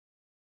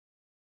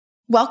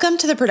Welcome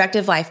to the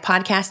Productive Life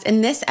podcast.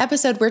 In this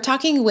episode, we're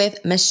talking with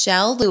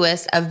Michelle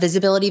Lewis of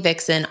Visibility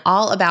Vixen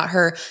all about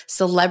her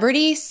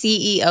celebrity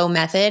CEO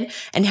method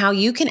and how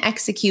you can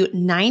execute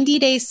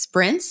 90-day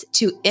sprints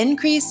to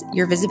increase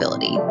your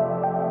visibility.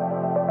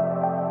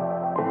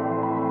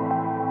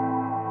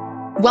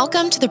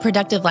 Welcome to the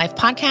Productive Life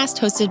podcast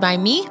hosted by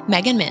me,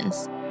 Megan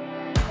Minns.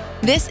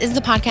 This is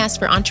the podcast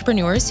for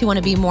entrepreneurs who want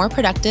to be more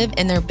productive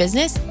in their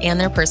business and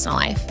their personal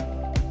life.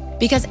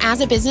 Because as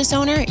a business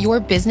owner,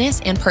 your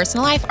business and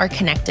personal life are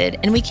connected,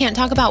 and we can't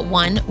talk about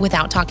one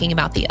without talking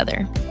about the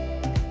other.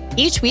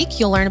 Each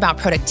week, you'll learn about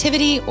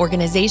productivity,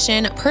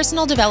 organization,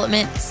 personal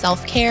development,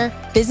 self-care,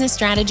 business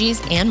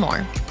strategies, and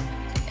more.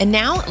 And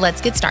now, let's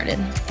get started.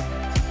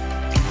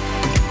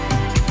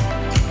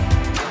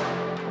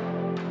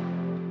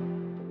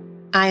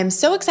 I am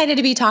so excited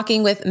to be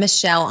talking with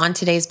Michelle on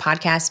today's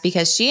podcast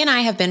because she and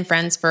I have been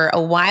friends for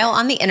a while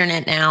on the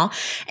internet now,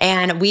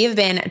 and we have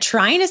been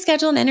trying to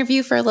schedule an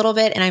interview for a little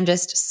bit, and I'm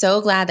just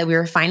so glad that we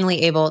were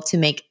finally able to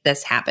make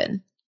this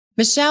happen.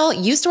 Michelle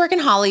used to work in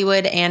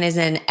Hollywood and is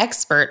an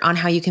expert on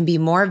how you can be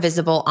more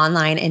visible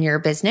online in your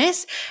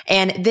business,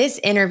 and this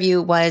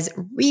interview was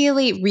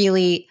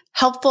really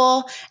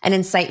helpful and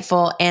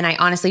insightful. And I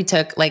honestly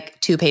took like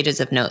 2 pages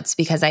of notes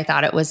because I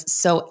thought it was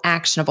so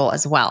actionable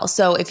as well.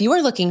 So if you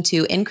are looking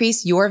to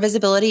increase your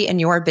visibility in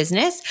your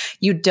business,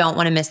 you don't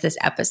want to miss this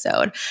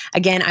episode.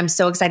 Again, I'm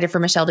so excited for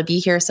Michelle to be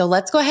here. So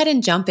let's go ahead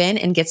and jump in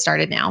and get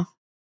started now.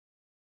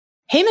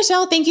 Hey,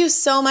 Michelle, thank you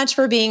so much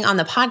for being on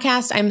the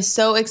podcast. I'm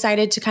so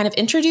excited to kind of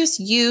introduce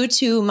you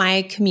to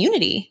my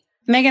community.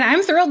 Megan,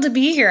 I'm thrilled to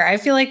be here. I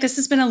feel like this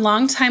has been a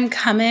long time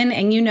coming,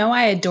 and you know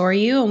I adore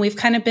you, and we've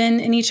kind of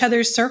been in each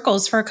other's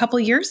circles for a couple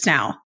of years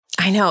now.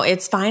 I know,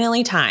 it's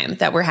finally time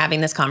that we're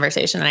having this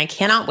conversation, and I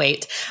cannot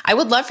wait. I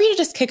would love for you to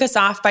just kick us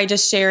off by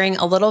just sharing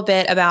a little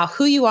bit about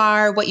who you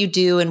are, what you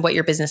do, and what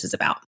your business is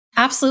about.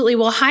 Absolutely.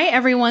 Well, hi,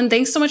 everyone.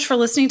 Thanks so much for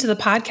listening to the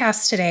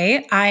podcast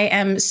today. I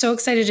am so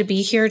excited to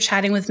be here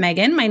chatting with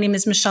Megan. My name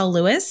is Michelle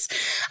Lewis.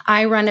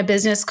 I run a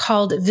business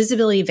called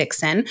Visibility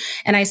Vixen,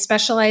 and I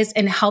specialize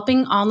in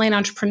helping online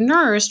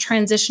entrepreneurs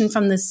transition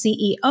from the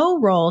CEO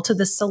role to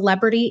the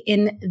celebrity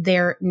in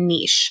their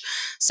niche.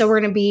 So we're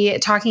going to be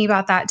talking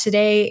about that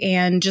today.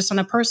 And just on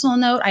a personal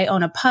note, I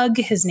own a pug.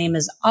 His name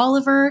is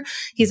Oliver.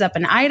 He's up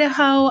in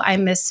Idaho. I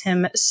miss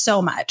him so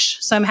much.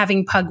 So I'm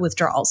having pug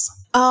withdrawals.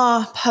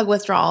 Oh, pug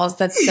withdrawals.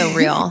 That's so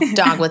real.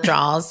 Dog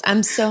withdrawals.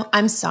 I'm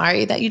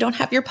sorry that you don't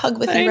have your pug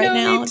with you right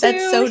now. Me too.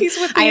 That's so, he's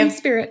with me in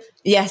spirit.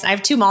 Yes. I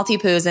have 2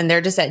 Maltipoos and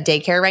they're just at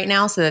daycare right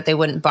now so that they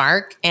wouldn't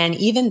bark. And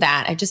even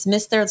that, I just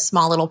miss their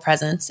small little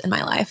presence in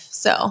my life.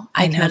 So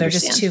I know they're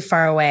just too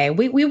far away.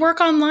 We work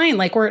online.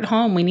 Like we're at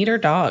home. We need our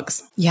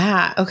dogs.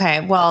 Yeah.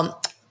 Okay.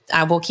 Well,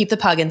 I will keep the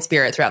pug in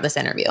spirit throughout this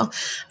interview.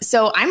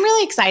 So I'm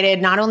really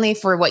excited not only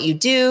for what you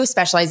do,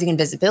 specializing in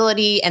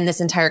visibility and this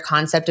entire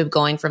concept of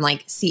going from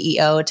like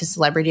CEO to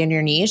celebrity in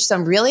your niche. So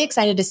I'm really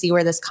excited to see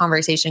where this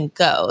conversation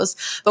goes.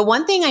 But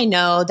one thing I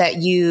know that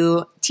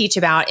you teach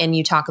about and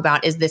you talk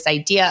about is this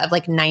idea of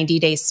like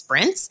 90-day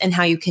sprints and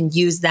how you can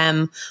use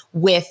them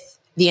with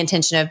the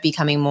intention of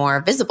becoming more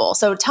visible.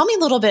 So tell me a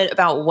little bit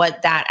about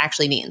what that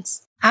actually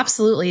means.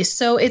 Absolutely.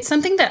 So it's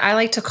something that I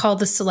like to call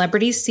the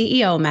celebrity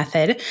CEO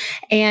method.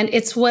 And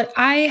it's what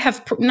I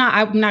have I'm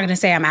not going to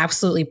say I'm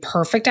absolutely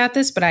perfect at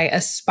this, but I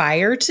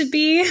aspire to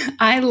be.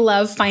 I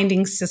love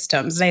finding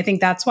systems. And I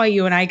think that's why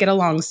you and I get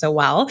along so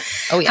well.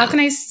 Oh, yeah. How can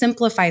I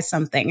simplify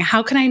something?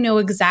 How can I know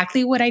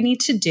exactly what I need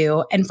to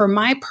do? And for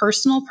my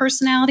personal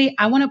personality,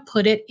 I want to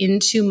put it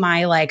into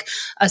my like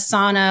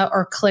Asana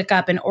or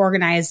ClickUp and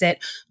organize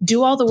it,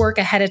 do all the work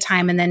ahead of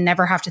time, and then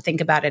never have to think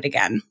about it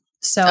again.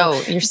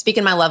 So you're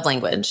speaking my love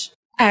language.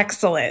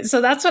 Excellent.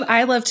 So that's what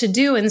I love to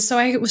do. And so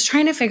I was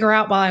trying to figure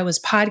out while I was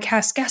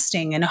podcast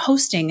guesting and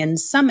hosting and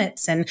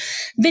summits and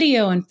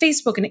video and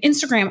Facebook and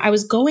Instagram, I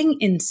was going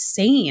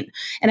insane.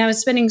 And I was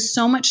spending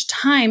so much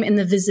time in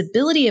the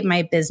visibility of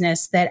my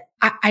business that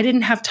I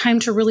didn't have time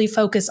to really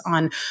focus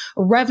on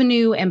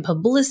revenue and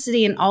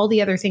publicity and all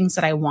the other things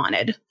that I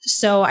wanted.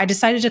 So I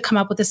decided to come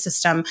up with a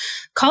system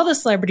called the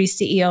Celebrity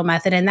CEO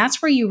Method. And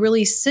that's where you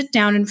really sit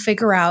down and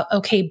figure out,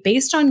 okay,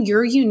 based on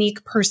your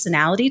unique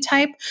personality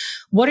type,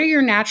 what are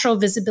your natural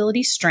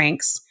visibility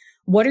strengths?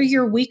 What are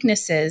your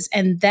weaknesses?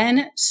 And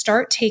then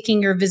start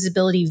taking your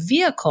visibility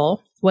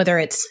vehicle, whether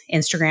it's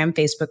Instagram,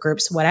 Facebook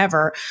groups,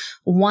 whatever,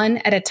 one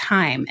at a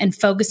time and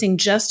focusing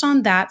just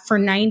on that for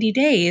 90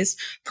 days,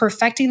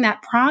 perfecting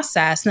that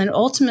process, and then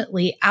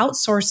ultimately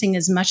outsourcing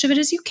as much of it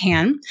as you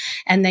can.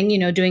 And then,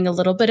 doing a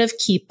little bit of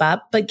keep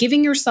up, but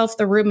giving yourself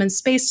the room and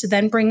space to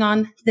then bring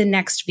on the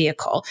next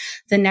vehicle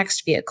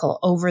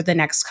over the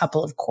next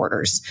couple of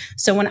quarters.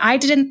 So when I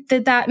did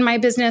that in my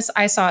business,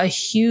 I saw a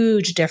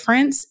huge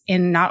difference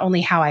in not only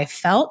how I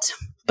felt,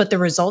 but the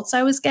results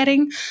I was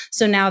getting.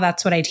 So now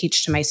that's what I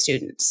teach to my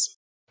students.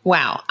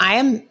 Wow. I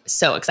am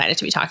so excited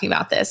to be talking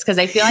about this because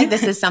I feel like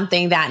this is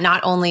something that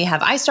not only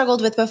have I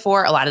struggled with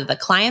before, a lot of the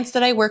clients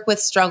that I work with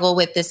struggle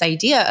with this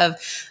idea of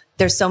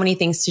there's so many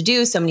things to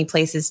do, so many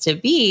places to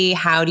be.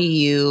 How do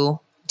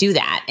you do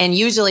that. And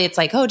usually it's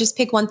like, oh, just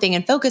pick one thing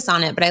and focus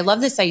on it. But I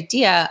love this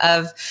idea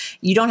of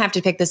you don't have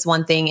to pick this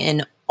one thing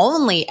and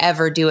only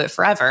ever do it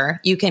forever.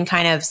 You can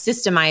kind of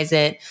systemize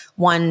it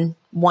one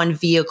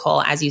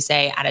vehicle, as you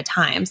say, at a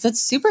time. So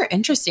that's super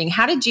interesting.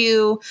 How did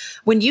you,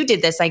 when you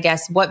did this, I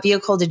guess, what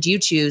vehicle did you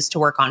choose to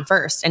work on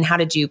first and how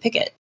did you pick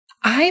it?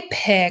 I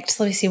picked,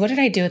 let me see, what did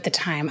I do at the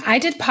time? I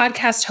did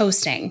podcast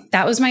hosting.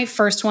 That was my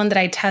first one that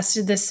I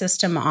tested this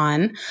system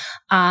on.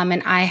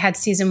 And I had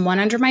season 1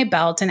 under my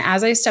belt. And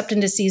as I stepped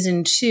into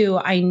season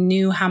 2, I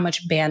knew how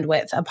much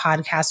bandwidth a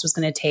podcast was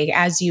going to take.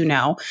 As you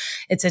know,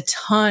 it's a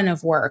ton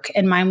of work.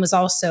 And mine was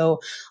also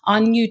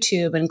on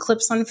YouTube and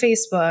clips on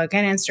Facebook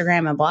and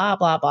Instagram and blah,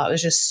 blah, blah. It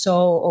was just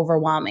so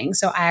overwhelming.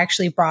 So I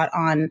actually brought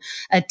on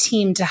a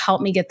team to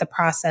help me get the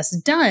process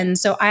done.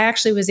 So I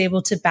actually was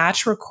able to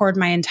batch record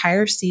my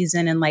entire season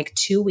in like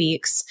 2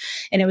 weeks.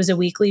 And it was a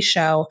weekly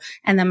show.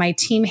 And then my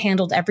team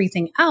handled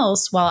everything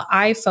else while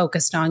I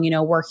focused on,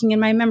 working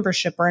in my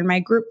membership or in my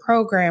group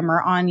program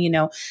or on,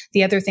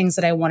 the other things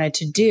that I wanted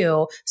to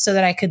do so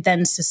that I could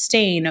then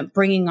sustain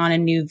bringing on a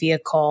new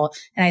vehicle.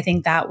 And I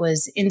think that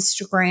was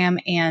Instagram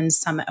and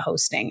summit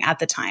hosting at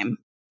the time.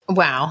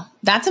 Wow.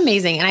 That's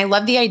amazing. And I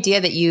love the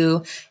idea that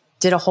you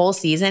did a whole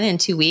season in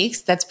 2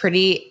 weeks. That's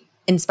pretty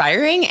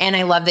inspiring. And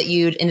I love that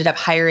you ended up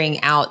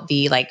hiring out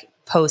the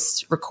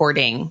post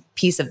recording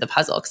piece of the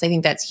puzzle, because I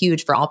think that's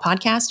huge for all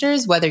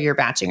podcasters, whether you're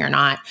batching or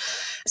not.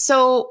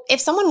 So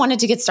if someone wanted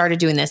to get started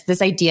doing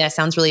this idea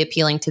sounds really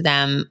appealing to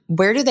them.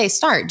 Where do they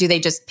start? Do they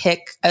just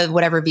pick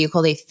whatever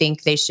vehicle they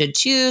think they should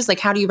choose?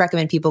 How do you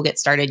recommend people get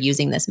started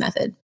using this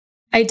method?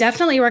 I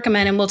definitely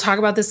recommend, and we'll talk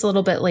about this a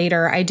little bit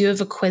later, I do have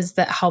a quiz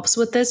that helps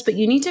with this, but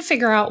you need to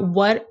figure out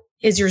what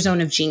is your zone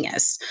of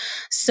genius.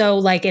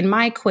 So in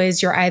my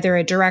quiz, you're either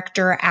a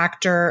director,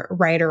 actor,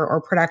 writer,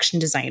 or production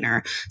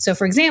designer. So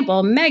for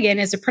example, Megan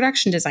is a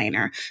production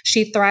designer.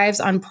 She thrives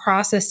on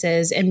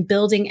processes and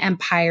building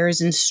empires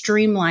and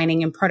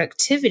streamlining and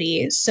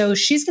productivity. So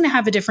she's going to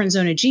have a different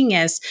zone of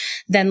genius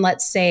than,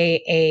 let's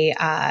say, a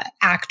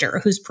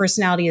actor whose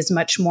personality is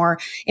much more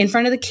in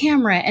front of the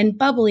camera and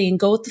bubbly and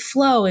go with the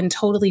flow and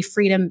totally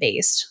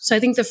freedom-based. So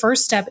I think the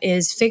first step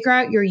is figure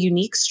out your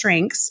unique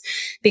strengths,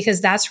 because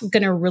that's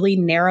going to really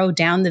narrow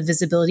down the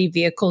visibility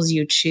vehicles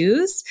you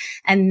choose,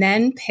 and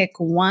then pick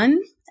one,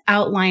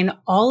 outline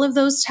all of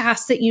those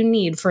tasks that you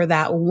need for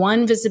that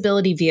one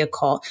visibility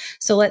vehicle.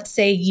 So let's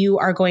say you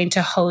are going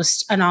to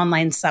host an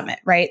online summit,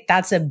 right?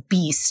 That's a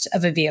beast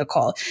of a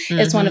vehicle. Mm-hmm.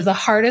 It's one of the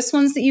hardest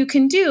ones that you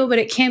can do, but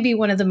it can be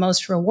one of the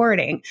most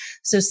rewarding.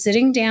 So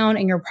sitting down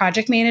in your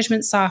project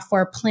management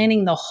software,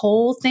 planning the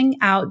whole thing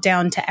out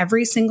down to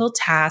every single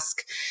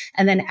task,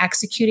 and then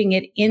executing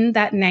it in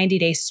that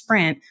 90-day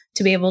sprint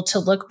to be able to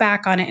look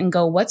back on it and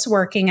go, what's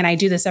working? And I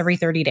do this every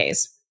 30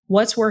 days.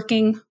 What's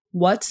working?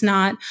 What's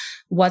not?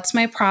 What's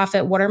my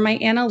profit? What are my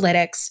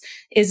analytics?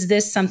 Is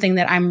this something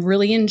that I'm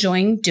really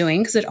enjoying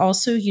doing?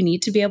 Because you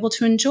need to be able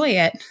to enjoy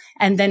it.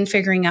 And then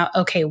figuring out,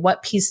 okay,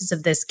 what pieces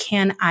of this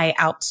can I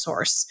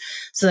outsource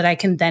so that I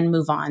can then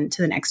move on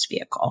to the next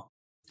vehicle?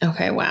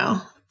 Okay.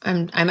 Wow.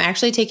 I'm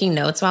actually taking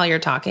notes while you're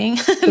talking.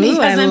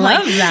 Ooh, I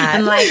love that.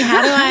 I'm like,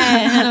 how do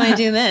I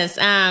do this?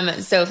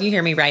 So if you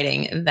hear me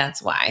writing,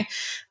 that's why.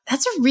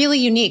 That's really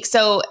unique.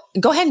 So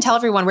go ahead and tell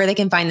everyone where they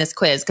can find this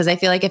quiz, because I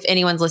feel like if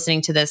anyone's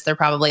listening to this, they're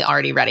probably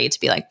already ready to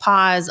be like,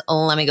 pause,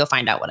 let me go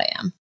find out what I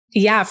am.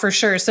 Yeah, for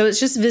sure. So it's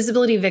just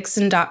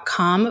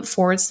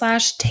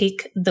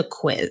visibilityvixen.com/take the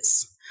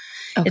quiz.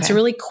 Okay. It's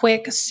really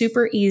quick,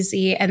 super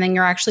easy. And then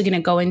you're actually going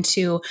to go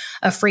into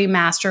a free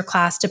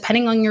masterclass,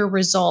 depending on your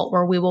result,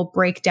 where we will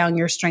break down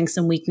your strengths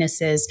and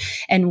weaknesses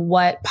and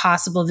what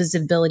possible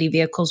visibility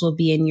vehicles will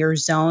be in your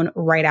zone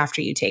right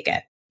after you take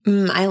it.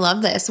 I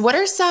love this. What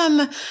are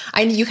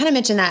you kind of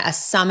mentioned that a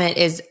summit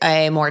is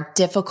a more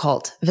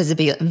difficult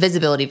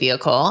visibility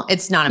vehicle.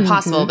 It's not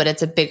impossible, but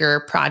it's a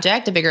bigger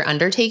project, a bigger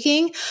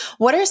undertaking.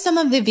 What are some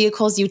of the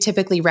vehicles you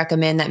typically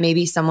recommend that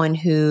maybe someone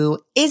who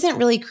isn't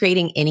really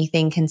creating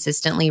anything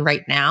consistently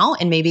right now,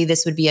 and maybe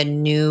this would be a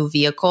new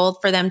vehicle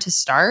for them to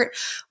start?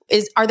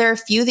 Are there a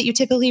few that you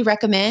typically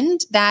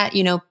recommend that,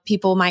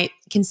 people might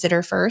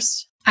consider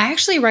first? I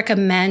actually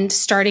recommend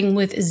starting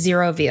with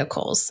 0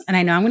 vehicles. And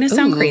I know I'm going to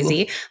sound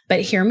crazy,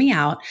 but hear me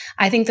out.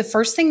 I think the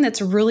first thing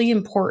that's really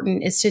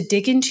important is to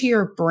dig into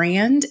your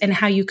brand and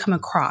how you come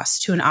across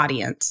to an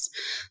audience.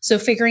 So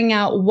figuring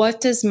out, what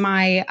does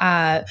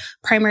my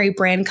primary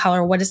brand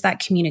color, what does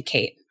that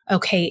communicate?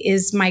 Okay,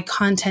 is my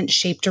content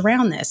shaped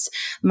around this?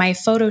 My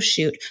photo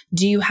shoot,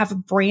 do you have a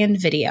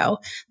brand video?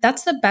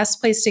 That's the best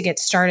place to get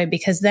started,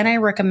 because then I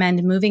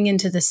recommend moving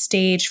into the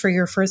stage for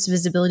your first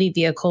visibility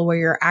vehicle where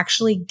you're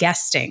actually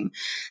guesting.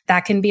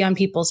 That can be on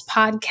people's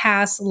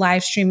podcasts,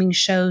 live streaming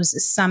shows,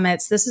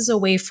 summits. This is a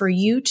way for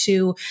you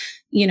to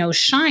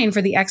shine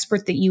for the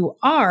expert that you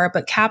are,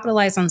 but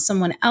capitalize on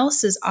someone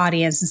else's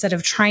audience instead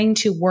of trying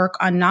to work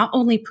on not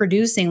only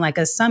producing like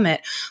a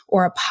summit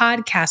or a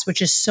podcast,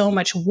 which is so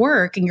much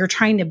work, and you're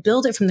trying to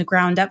build it from the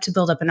ground up to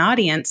build up an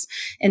audience.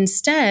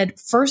 Instead,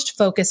 first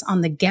focus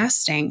on the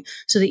guesting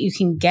so that you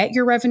can get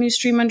your revenue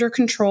stream under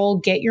control,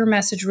 get your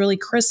message really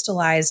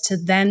crystallized to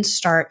then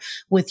start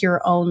with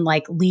your own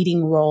like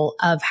leading role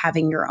of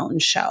having your own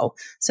show.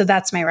 So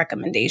that's my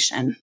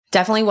recommendation.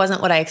 Definitely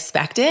wasn't what I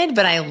expected,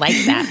 but I like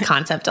that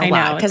concept a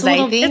lot because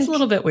I think it's a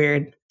little bit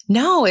weird.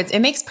 No, it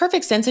makes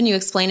perfect sense when you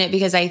explain it,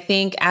 because I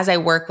think as I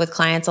work with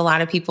clients, a lot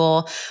of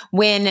people,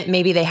 when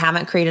maybe they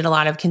haven't created a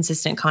lot of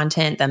consistent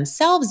content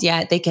themselves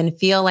yet, they can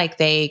feel like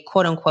they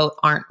quote unquote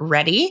aren't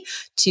ready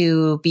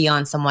to be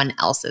on someone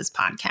else's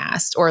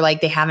podcast, or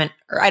like they haven't,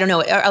 or I don't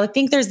know. I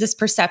think there's this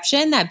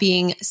perception that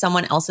being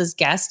someone else's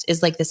guest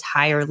is like this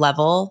higher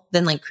level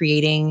than like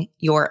creating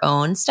your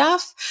own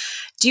stuff.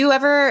 Do you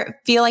ever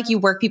feel like you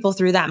work people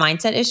through that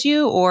mindset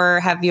issue, or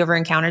have you ever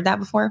encountered that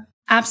before?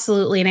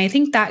 Absolutely. And I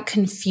think that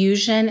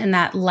confusion and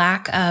that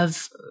lack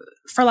of,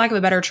 for lack of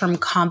a better term,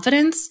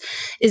 confidence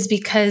is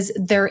because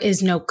there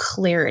is no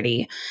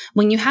clarity.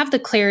 When you have the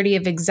clarity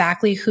of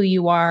exactly who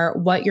you are,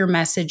 what your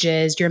message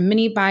is, your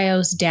mini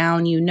bios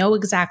down, you know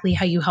exactly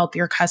how you help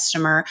your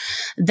customer,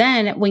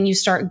 then when you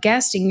start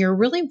guesting, you're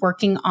really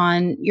working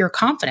on your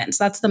confidence.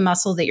 That's the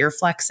muscle that you're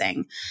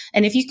flexing.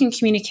 And if you can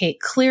communicate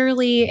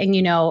clearly and,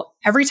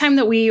 every time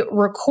that we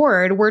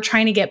record, we're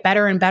trying to get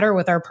better and better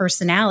with our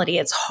personality.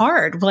 It's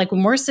hard. Like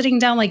when we're sitting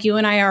down like you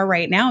and I are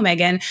right now,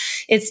 Megan,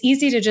 it's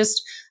easy to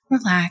just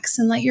relax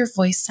and let your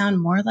voice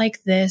sound more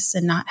like this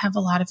and not have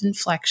a lot of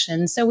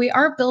inflection. So we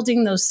are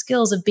building those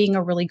skills of being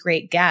a really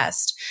great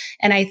guest.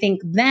 And I think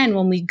then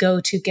when we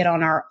go to get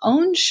on our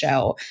own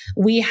show,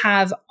 we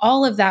have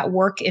all of that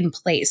work in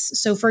place.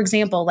 So for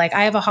example, like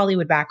I have a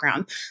Hollywood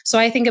background. So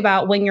I think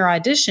about when you're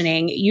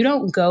auditioning, you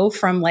don't go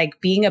from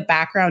like being a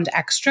background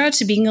extra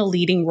to being a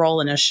leading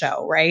role in a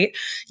show, right?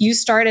 You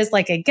start as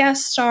like a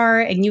guest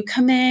star and you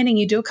come in and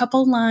you do a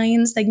couple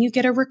lines, then you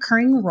get a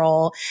recurring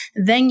role,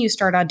 then you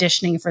start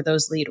auditioning for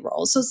those lead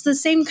roles. So it's the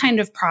same kind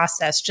of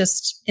process,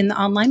 just in the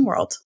online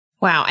world.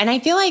 Wow. And I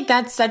feel like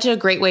that's such a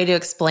great way to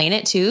explain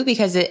it too,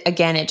 because it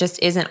just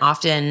isn't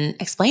often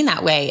explained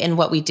that way in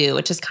what we do,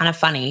 which is kind of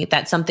funny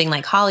that something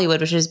like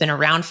Hollywood, which has been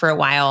around for a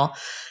while,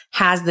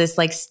 has this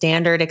like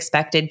standard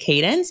expected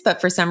cadence.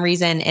 But for some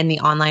reason in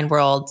the online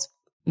world,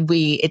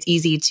 it's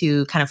easy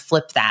to kind of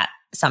flip that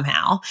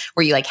somehow,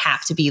 where you like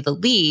have to be the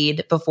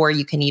lead before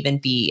you can even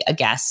be a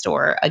guest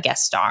or a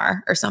guest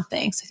star or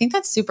something. So I think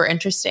that's super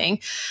interesting.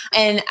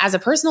 And as a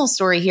personal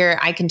story here,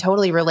 I can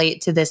totally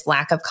relate to this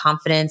lack of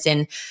confidence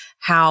in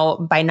how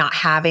by not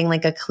having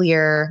like a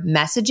clear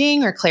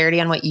messaging or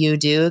clarity on what you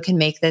do can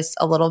make this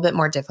a little bit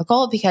more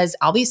difficult, because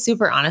I'll be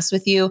super honest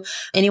with you.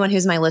 Anyone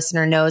who's my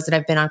listener knows that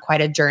I've been on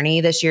quite a journey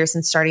this year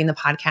since starting the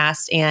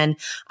podcast. And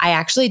I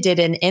actually did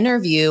an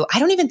interview. I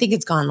don't even think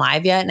it's gone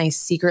live yet. And I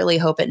secretly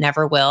hope it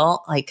never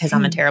will, like, because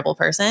I'm a terrible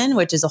person,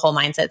 which is a whole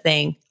mindset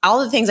thing. All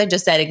the things I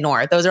just said,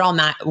 ignore. Those are all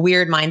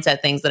weird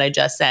mindset things that I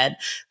just said.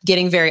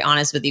 Getting very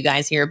honest with you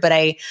guys here. But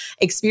I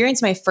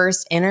experienced my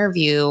first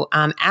interview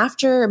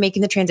after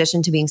making the transition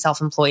to being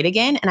self-employed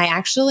again. And I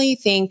actually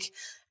think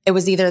it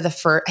was either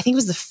I think it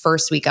was the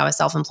first week I was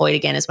self-employed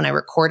again is when I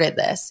recorded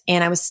this.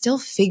 And I was still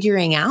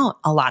figuring out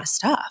a lot of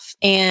stuff.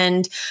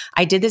 And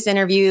I did this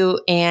interview,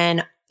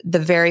 and the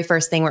very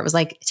first thing where it was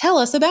like, tell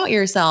us about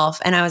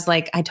yourself. And I was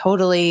like, I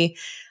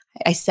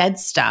said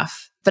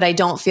stuff, but I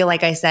don't feel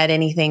like I said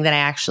anything that I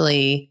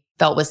actually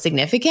felt was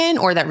significant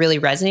or that really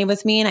resonated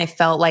with me. And I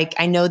felt like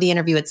I know the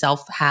interview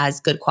itself has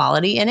good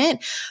quality in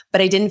it,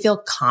 but I didn't feel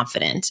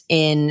confident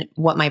in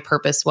what my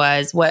purpose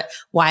was, why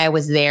I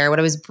was there, what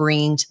I was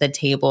bringing to the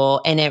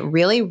table. And it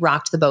really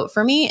rocked the boat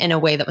for me in a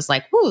way that was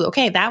like, ooh,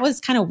 okay, that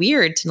was kind of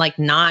weird to like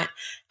not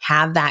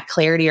have that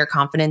clarity or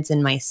confidence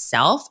in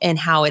myself and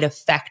how it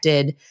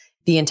affected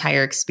the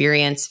entire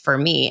experience for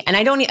me. And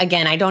I don't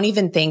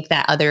even think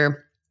that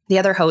the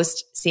other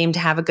host seemed to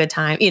have a good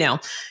time.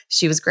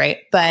 She was great,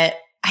 but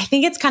I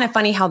think it's kind of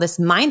funny how this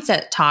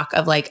mindset talk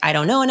of like, I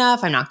don't know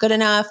enough, I'm not good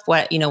enough,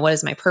 what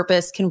is my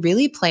purpose, can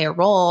really play a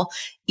role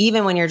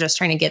even when you're just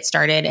trying to get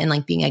started and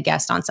like being a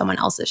guest on someone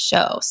else's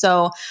show.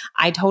 So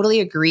I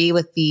totally agree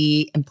with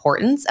the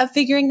importance of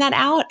figuring that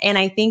out. And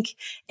I think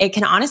it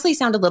can honestly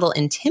sound a little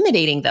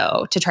intimidating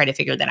though, to try to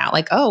figure that out.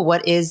 Like, oh,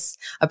 what is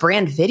a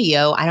brand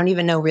video? I don't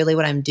even know really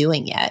what I'm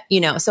doing yet.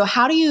 So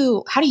how do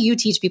you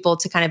teach people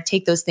to kind of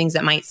take those things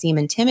that might seem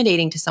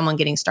intimidating to someone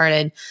getting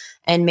started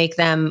and make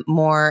them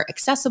more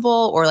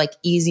accessible or like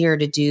easier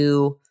to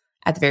do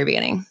at the very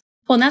beginning?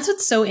 Well, and that's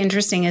what's so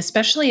interesting,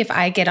 especially if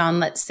I get on,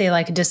 let's say,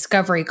 like a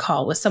discovery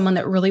call with someone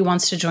that really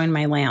wants to join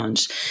my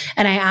lounge.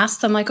 And I ask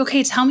them like,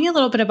 okay, tell me a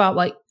little bit about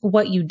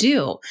what you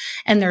do.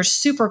 And they're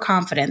super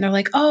confident. They're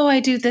like, oh,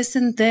 I do this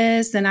and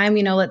this. And I'm,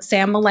 let's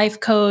say I'm a life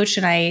coach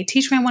and I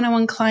teach my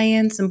one-on-one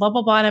clients and blah,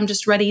 blah, blah. And I'm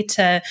just ready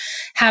to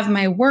have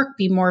my work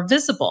be more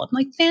visible. I'm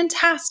like,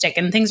 fantastic.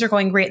 And things are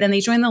going great. Then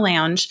they join the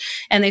lounge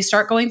and they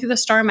start going through the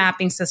star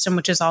mapping system,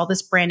 which is all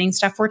this branding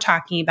stuff we're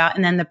talking about.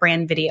 And then the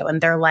brand video.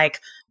 And they're like,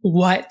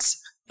 what?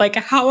 Like,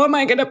 how am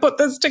I going to put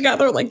this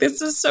together? Like,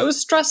 this is so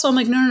stressful. I'm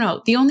like,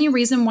 no. The only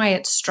reason why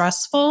it's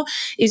stressful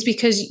is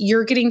because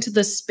you're getting to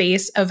the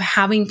space of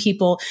having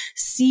people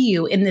see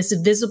you in this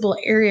visible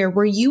area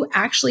where you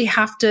actually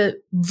have to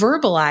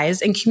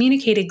verbalize and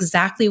communicate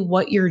exactly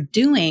what you're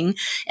doing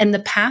and the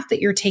path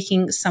that you're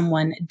taking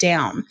someone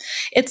down.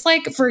 It's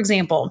like, for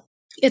example,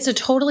 it's a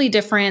totally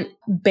different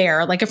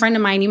bear. Like a friend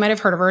of mine, you might have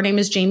heard of her. Her name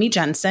is Jamie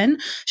Jensen.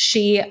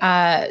 She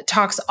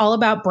talks all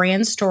about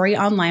brand story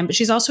online, but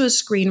she's also a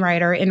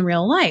screenwriter in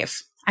real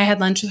life. I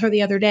had lunch with her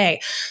the other day.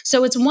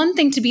 So it's one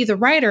thing to be the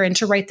writer and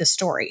to write the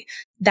story.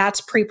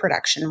 That's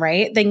pre-production,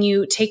 right? Then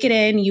you take it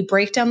in, you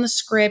break down the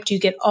script, you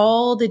get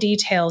all the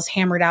details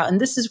hammered out. And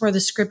this is where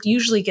the script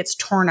usually gets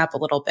torn up a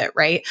little bit,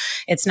 right?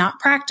 It's not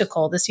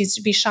practical. This needs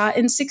to be shot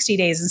in 60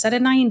 days instead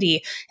of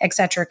 90, et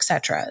cetera, et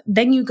cetera.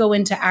 Then you go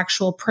into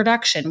actual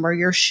production where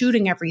you're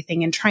shooting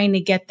everything and trying to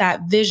get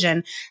that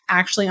vision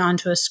actually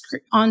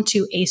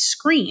onto a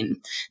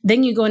screen.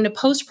 Then you go into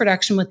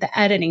post-production with the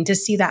editing to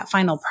see that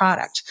final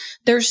product.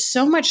 There's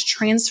so much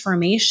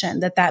transformation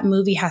that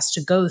movie has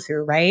to go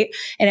through, right?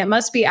 And it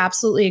must be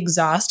absolutely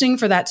exhausting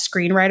for that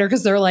screenwriter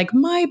because they're like,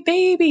 my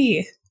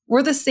baby.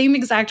 We're the same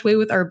exact way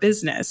with our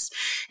business.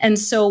 And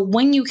so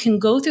when you can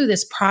go through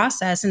this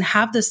process and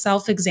have the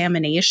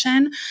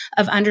self-examination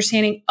of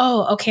understanding,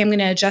 oh, okay, I'm going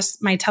to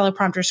adjust my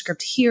teleprompter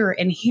script here,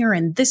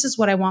 and this is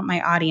what I want my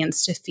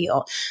audience to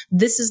feel.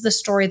 This is the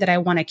story that I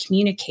want to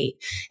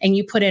communicate. And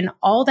you put in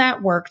all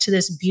that work to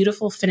this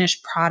beautiful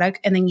finished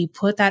product, and then you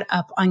put that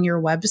up on your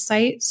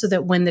website so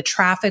that when the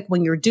traffic,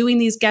 when you're doing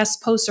these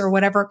guest posts or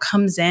whatever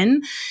comes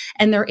in,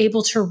 and they're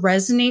able to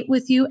resonate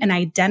with you and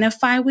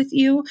identify with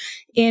you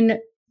in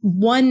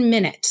 1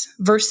 minute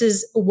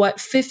versus what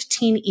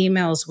 15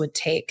 emails would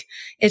take.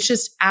 It's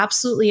just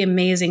absolutely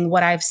amazing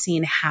what I've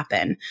seen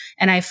happen.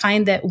 And I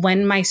find that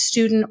when my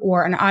student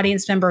or an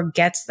audience member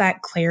gets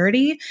that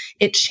clarity,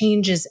 it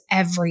changes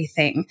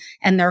everything.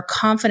 And their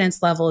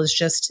confidence level is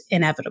just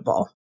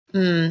inevitable.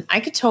 I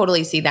could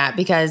totally see that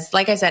because,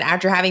 like I said,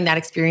 after having that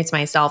experience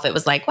myself, it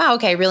was like, wow,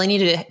 okay, I really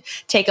needed to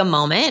take a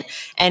moment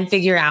and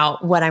figure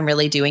out what I'm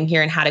really doing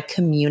here and how to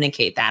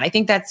communicate that. I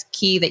think that's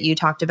key that you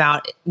talked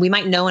about. We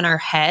might know in our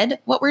head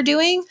what we're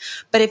doing,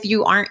 but if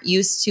you aren't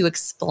used to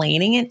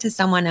explaining it to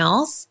someone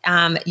else,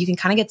 you can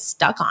kind of get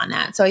stuck on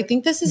that. So I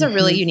think this is a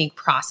really unique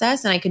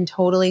process, and I can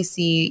totally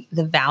see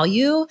the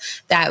value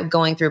that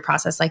going through a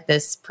process like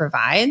this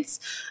provides.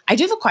 I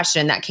do have a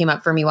question that came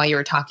up for me while you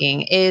were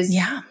talking is,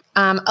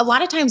 a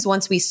lot of times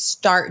once we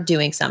start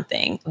doing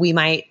something, we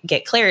might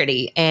get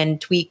clarity and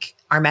tweak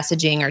our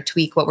messaging or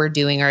tweak what we're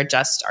doing or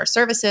adjust our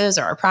services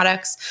or our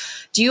products.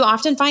 Do you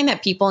often find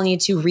that people need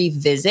to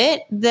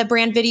revisit the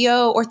brand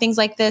video or things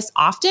like this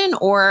often,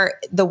 or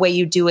the way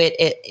you do it,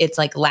 it's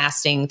like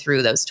lasting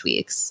through those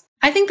tweaks?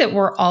 I think that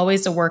we're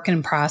always a work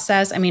in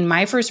process. I mean,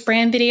 my first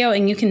brand video,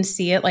 and you can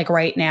see it like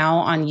right now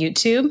on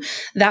YouTube,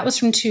 that was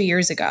from 2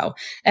 years ago,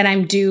 and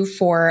I'm due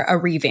for a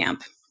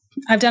revamp.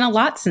 I've done a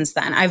lot since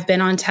then. I've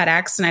been on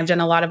TEDx and I've done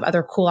a lot of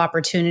other cool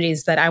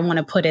opportunities that I want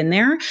to put in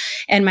there.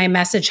 And my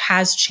message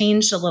has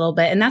changed a little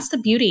bit. And that's the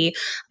beauty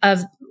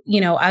of,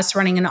 us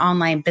running an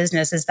online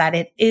business, is that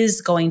it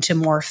is going to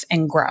morph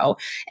and grow.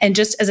 And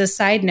just as a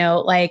side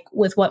note, like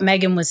with what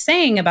Megan was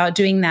saying about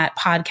doing that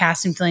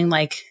podcast and feeling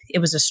like it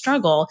was a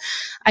struggle,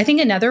 I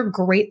think another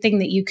great thing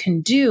that you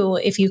can do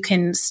if you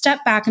can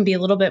step back and be a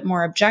little bit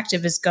more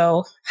objective is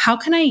go, how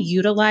can I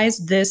utilize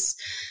this,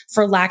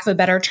 for lack of a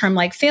better term,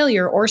 like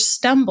failure or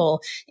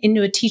stumble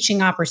into a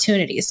teaching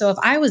opportunity? So if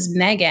I was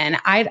Megan,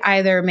 I'd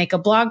either make a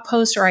blog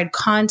post or I'd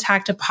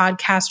contact a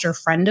podcaster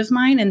friend of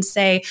mine and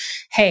say,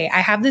 hey, I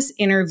have this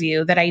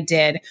interview that I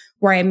did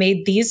where I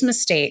made these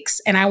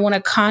mistakes, and I want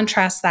to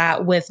contrast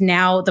that with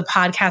now the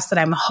podcast that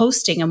I'm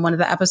hosting and one of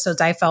the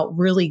episodes I felt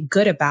really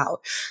good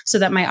about, so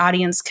that my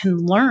audience can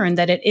learn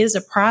that it is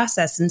a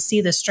process and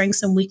see the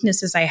strengths and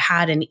weaknesses I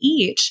had in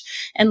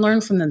each and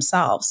learn from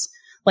themselves.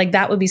 Like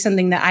that would be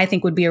something that I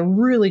think would be a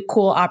really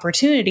cool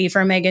opportunity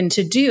for Megan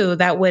to do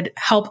that would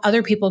help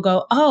other people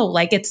go, oh,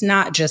 like it's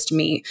not just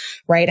me,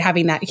 right?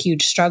 Having that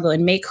huge struggle,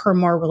 and make her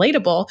more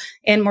relatable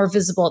and more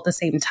visible at the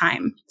same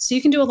time. So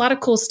you can do a lot of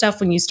cool stuff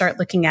when you start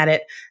looking at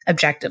it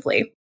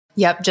objectively.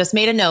 Yep. Just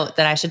made a note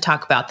that I should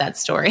talk about that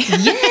story.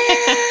 Yeah.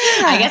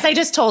 I guess I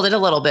just told it a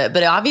little bit,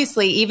 but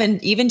obviously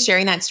even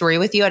sharing that story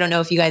with you, I don't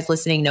know if you guys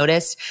listening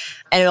noticed,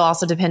 and it'll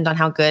also depend on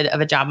how good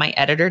of a job my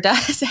editor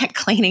does at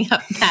cleaning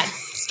up that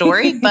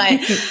story. But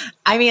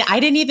I mean, I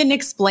didn't even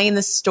explain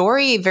the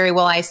story very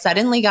well. I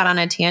suddenly got on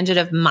a tangent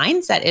of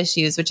mindset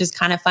issues, which is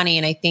kind of funny.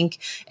 And I think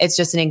it's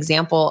just an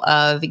example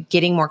of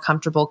getting more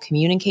comfortable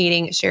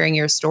communicating, sharing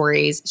your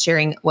stories,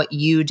 sharing what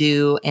you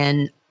do,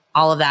 and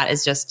all of that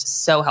is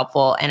just so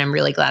helpful. And I'm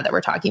really glad that we're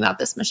talking about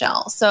this,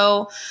 Michelle.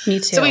 So me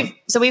too.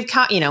 So we've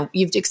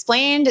you've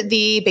explained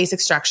the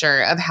basic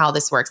structure of how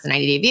this works, the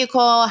 90-day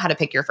vehicle, how to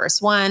pick your first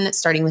one,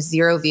 starting with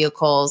 0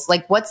 vehicles.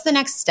 Like, what's the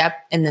next step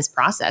in this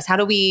process? How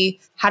do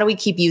we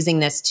keep using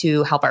this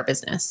to help our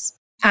business?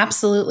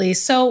 Absolutely.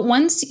 So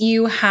once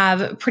you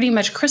have pretty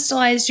much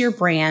crystallized your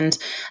brand,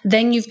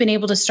 then you've been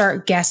able to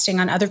start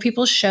guesting on other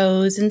people's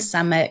shows and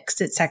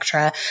summits,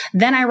 etc.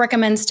 Then I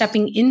recommend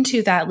stepping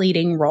into that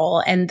leading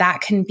role. And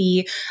that can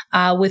be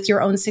with your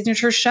own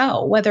signature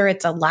show, whether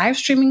it's a live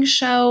streaming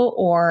show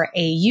or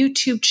a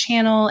YouTube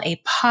channel,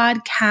 a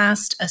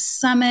podcast, a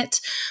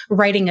summit,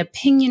 writing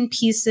opinion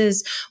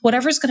pieces,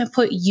 whatever's going to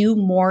put you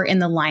more in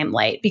the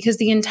limelight. Because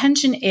the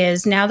intention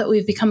is, now that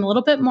we've become a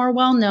little bit more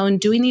well-known,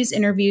 doing these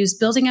interviews,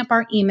 building up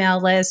our email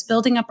list,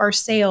 building up our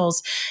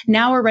sales.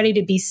 Now we're ready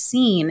to be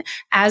seen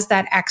as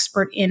that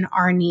expert in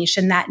our niche.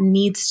 And that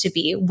needs to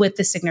be with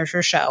the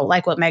signature show,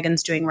 like what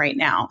Megan's doing right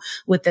now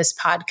with this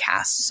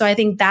podcast. So I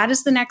think that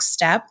is the next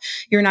step.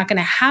 You're not going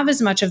to have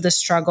as much of the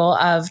struggle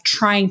of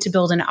trying to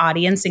build an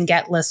audience and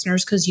get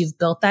listeners because you've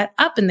built that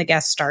up in the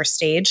guest star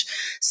stage.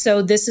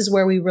 So this is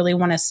where we really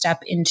want to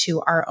step into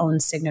our own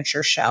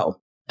signature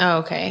show.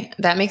 Okay.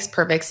 That makes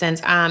perfect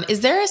sense. Is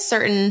there a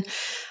certain,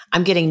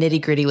 I'm getting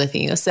nitty gritty with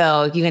you,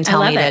 so you can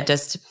tell me to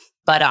just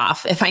butt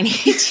off if I need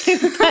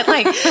to, but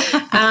like,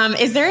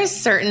 is there a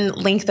certain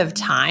length of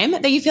time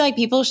that you feel like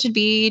people should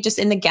be just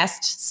in the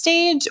guest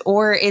stage,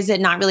 or is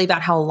it not really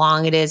about how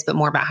long it is, but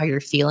more about how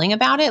you're feeling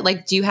about it?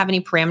 Like, do you have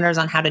any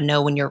parameters on how to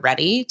know when you're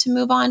ready to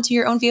move on to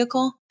your own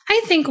vehicle? I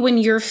think when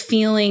you're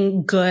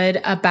feeling good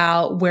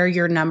about where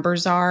your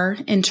numbers are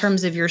in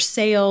terms of your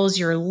sales,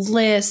 your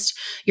list,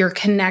 your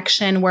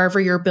connection, wherever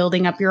you're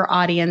building up your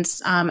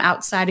audience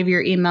outside of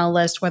your email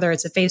list, whether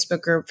it's a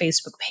Facebook group,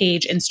 Facebook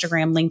page,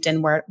 Instagram,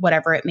 LinkedIn,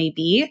 whatever it may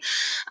be.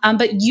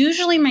 But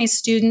usually my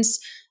students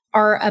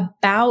are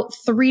about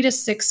 3 to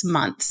 6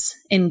 months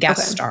in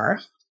guest star.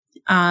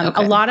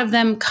 A lot of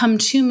them come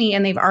to me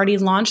and they've already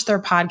launched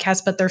their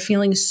podcast, but they're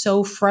feeling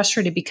so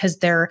frustrated because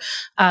their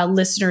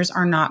listeners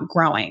are not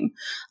growing.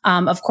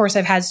 Of course,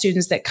 I've had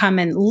students that come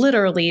and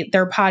literally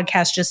their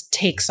podcast just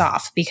takes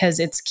off because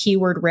it's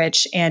keyword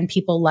rich and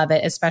people love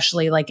it,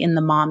 especially like in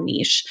the mom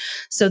niche.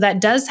 So that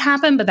does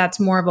happen, but that's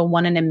more of a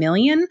 1 in a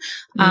million.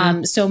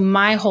 So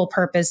my whole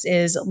purpose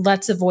is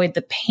let's avoid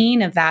the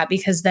pain of that,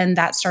 because then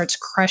that starts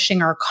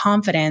crushing our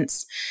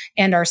confidence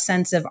and our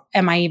sense of,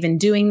 am I even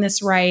doing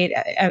this right?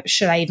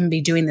 Should I even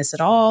be doing this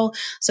at all?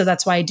 So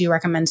that's why I do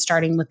recommend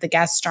starting with the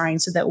guest starring,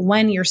 so that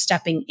when you're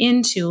stepping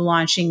into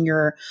launching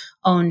your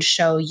own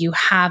show, you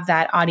have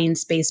that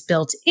audience base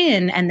built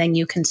in, and then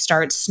you can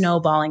start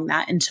snowballing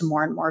that into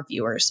more and more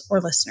viewers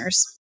or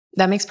listeners.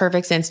 That makes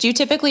perfect sense. Do you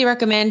typically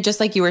recommend, just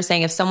like you were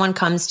saying, if someone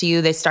comes to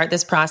you, they start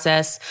this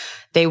process,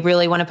 they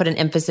really want to put an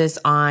emphasis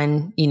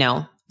on,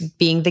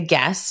 being the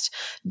guest,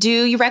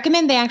 do you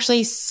recommend they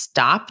actually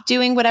stop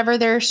doing whatever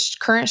their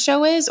current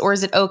show is? Or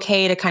is it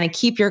okay to kind of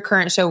keep your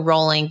current show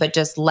rolling, but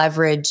just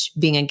leverage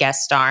being a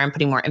guest star and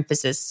putting more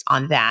emphasis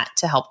on that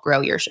to help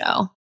grow your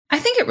show? I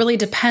think it really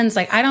depends.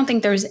 Like, I don't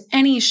think there's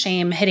any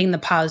shame hitting the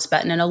pause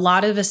button. And a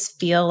lot of us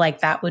feel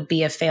like that would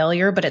be a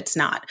failure, but it's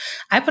not.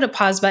 I put a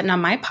pause button on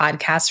my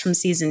podcast from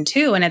season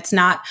 2, and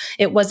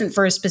it wasn't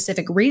for a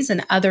specific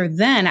reason other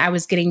than I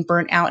was getting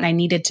burnt out and I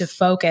needed to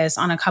focus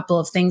on a couple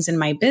of things in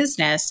my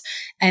business.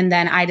 And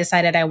then I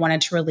decided I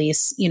wanted to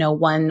release,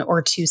 1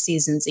 or 2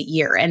 seasons a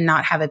year and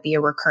not have it be a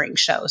recurring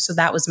show. So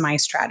that was my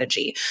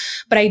strategy.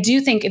 But I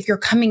do think if you're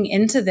coming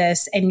into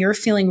this and you're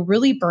feeling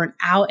really burnt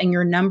out and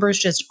your numbers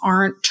just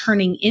aren't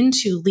turning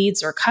into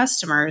leads or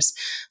customers,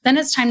 then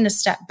it's time to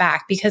step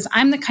back, because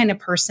I'm the kind of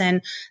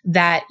person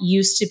that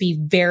used to be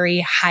very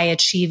high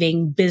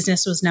achieving.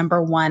 Business was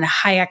number one,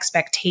 high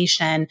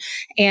expectation,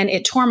 and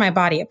it tore my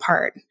body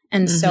apart.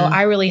 And so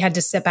I really had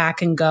to sit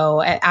back and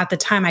go. At the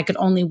time, I could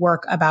only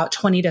work about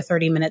 20 to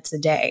 30 minutes a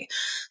day.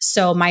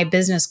 So my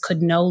business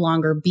could no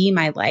longer be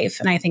my life.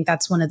 And I think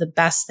that's one of the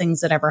best things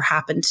that ever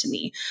happened to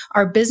me.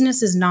 Our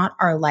business is not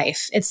our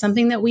life. It's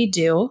something that we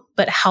do,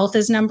 but health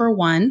is number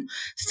 1.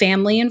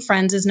 Family and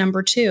friends is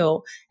number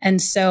 2. And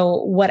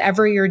so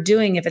whatever you're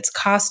doing, if it's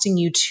costing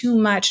you too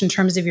much in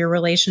terms of your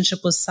relationship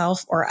with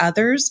self or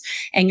others,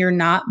 and you're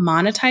not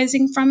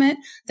monetizing from it,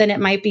 then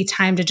it might be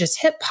time to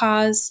just hit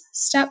pause,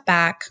 step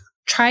back,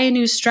 try a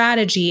new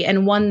strategy,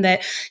 and one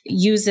that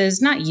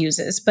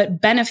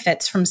but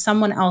benefits from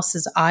someone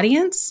else's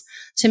audience,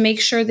 to make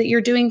sure that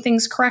you're doing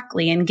things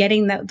correctly and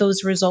getting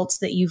those results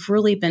that you've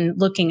really been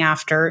looking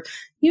after,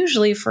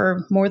 usually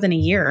for more than a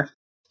year.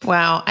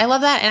 Wow. I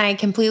love that. And I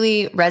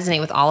completely resonate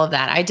with all of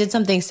that. I did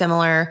something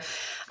similar.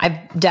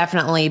 I've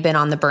definitely been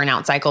on the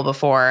burnout cycle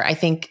before.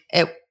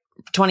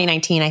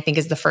 2019, I think,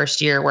 is the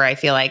first year where I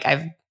feel like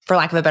I've, for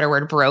lack of a better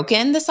word,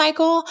 broken the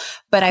cycle,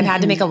 but I've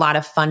had to make a lot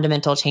of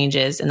fundamental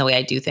changes in the way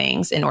I do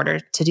things in order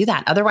to do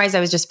that. Otherwise, I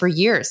was just for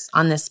years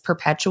on this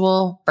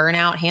perpetual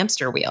burnout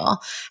hamster wheel.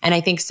 And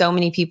I think so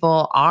many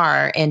people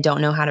are and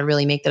don't know how to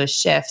really make those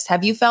shifts.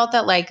 Have you felt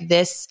that like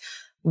this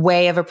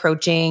way of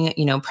approaching,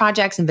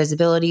 projects and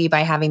visibility by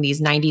having these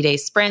 90-day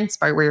sprints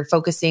where you're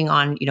focusing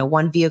on,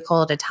 one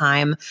vehicle at a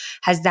time,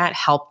 has that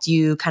helped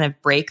you kind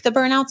of break the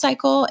burnout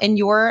cycle in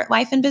your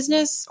life and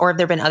business? Or have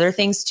there been other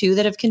things too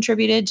that have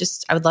contributed?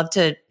 I would love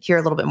to hear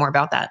a little bit more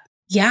about that.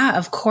 Yeah,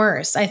 of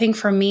course. I think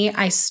for me,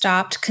 I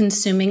stopped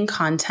consuming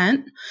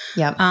content.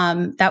 Yep.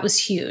 That was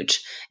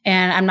huge.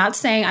 And I'm not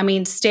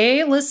saying,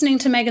 stay listening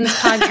to Megan's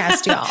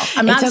podcast, y'all.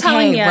 I'm not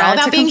telling you. We're all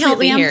about being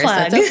healthy here,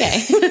 so it's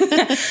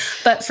okay.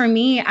 But for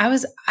me, I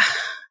was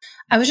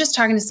just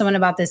talking to someone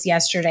about this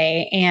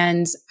yesterday,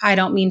 and I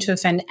don't mean to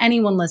offend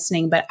anyone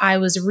listening, but I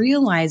was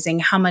realizing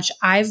how much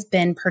I've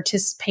been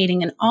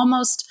participating in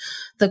almost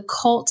the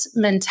cult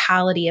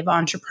mentality of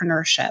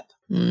entrepreneurship.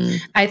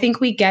 I think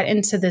we get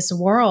into this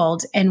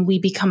world and we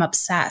become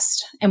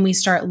obsessed and we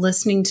start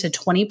listening to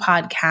 20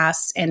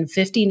 podcasts and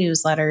 50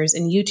 newsletters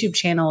and YouTube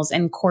channels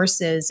and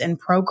courses and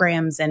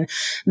programs and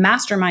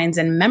masterminds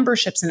and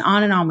memberships and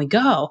on we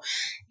go.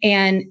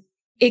 And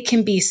it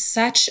can be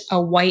such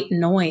a white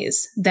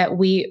noise that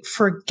we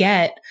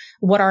forget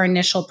what our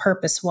initial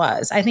purpose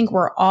was. I think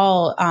we're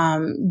all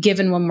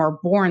given when we're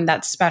born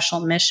that special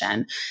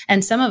mission.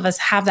 And some of us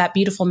have that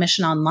beautiful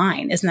mission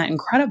online. Isn't that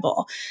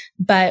incredible?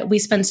 But we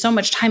spend so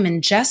much time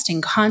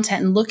ingesting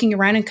content and looking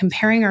around and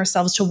comparing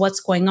ourselves to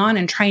what's going on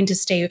and trying to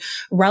stay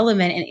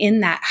relevant and in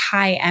that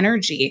high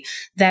energy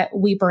that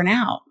we burn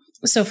out.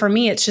 So for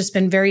me, it's just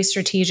been very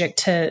strategic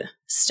to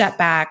step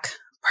back,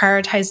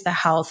 prioritize the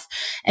health,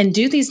 and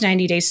do these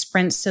 90-day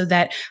sprints so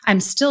that I'm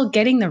still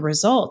getting the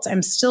results.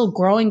 I'm still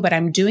growing, but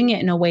I'm doing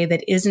it in a way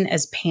that isn't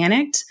as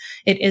panicked.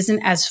 It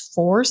isn't as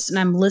forced. And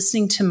I'm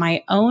listening to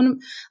my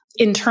own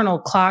internal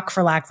clock,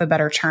 for lack of a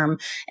better term,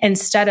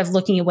 instead of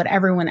looking at what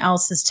everyone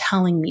else is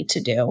telling me to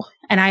do.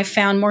 And I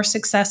found more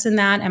success in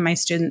that, and my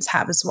students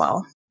have as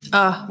well.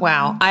 Oh,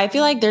 wow. I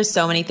feel like there's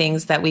so many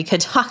things that we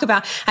could talk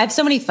about. I have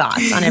so many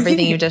thoughts on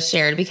everything you just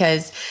shared,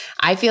 because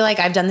I feel like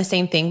I've done the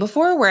same thing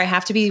before where I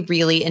have to be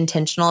really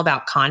intentional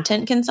about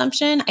content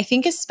consumption. I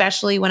think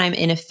especially when I'm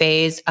in a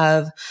phase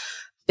of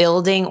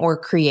building or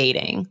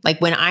creating, like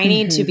when I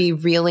need to be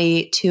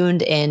really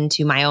tuned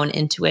into my own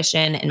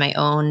intuition and my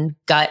own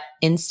gut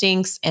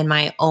instincts and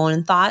my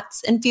own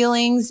thoughts and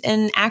feelings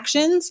and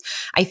actions.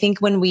 I think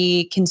when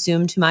we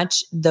consume too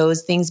much,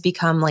 those things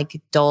become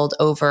like dulled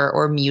over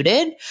or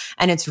muted.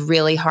 And it's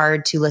really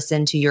hard to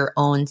listen to your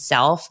own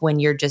self when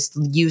you're just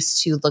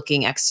used to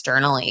looking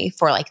externally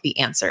for like the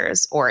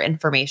answers or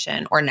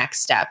information or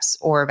next steps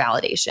or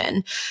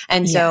validation.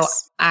 And so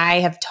I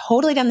have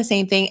totally done the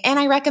same thing, and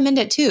I recommend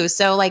it too.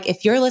 So like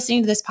if you're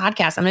listening to this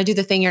podcast, I'm going to do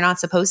the thing you're not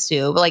supposed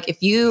to, but like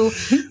if you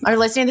are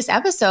listening to this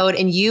episode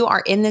and you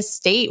are in this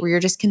state where you're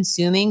just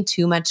consuming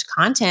too much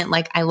content,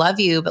 like I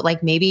love you, but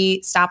like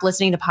maybe stop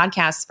listening to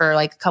podcasts for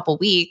like a couple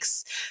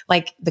weeks.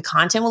 Like the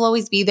content will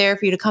always be there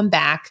for you to come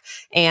back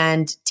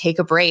and take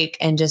a break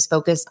and just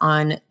focus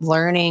on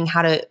learning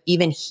how to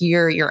even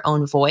hear your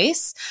own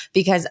voice.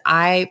 Because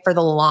I, for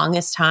the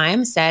longest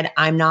time, said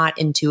I'm not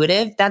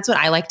intuitive. That's what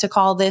I like to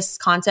call this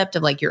concept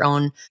of like your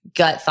own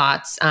gut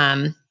thoughts.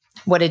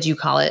 What did you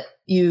call it?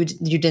 You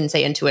didn't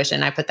say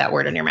intuition. I put that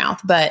word in your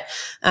mouth, but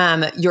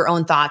your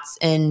own thoughts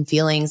and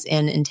feelings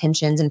and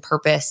intentions and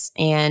purpose.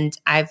 And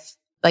I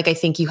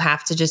think you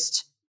have to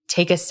just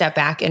take a step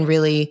back and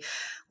really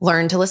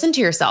learn to listen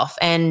to yourself.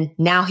 And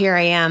now here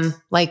I am,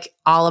 like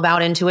all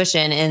about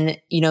intuition and,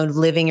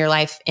 living your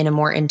life in a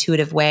more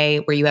intuitive way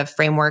where you have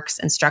frameworks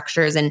and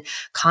structures and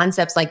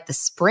concepts like the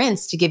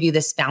sprints to give you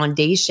this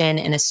foundation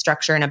and a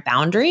structure and a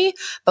boundary,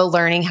 but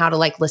learning how to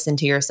like listen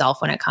to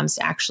yourself when it comes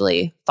to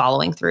actually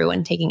following through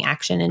and taking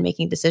action and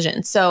making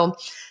decisions. So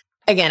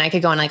again, I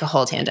could go on like a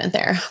whole tangent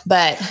there,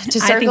 but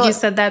to circle, I think you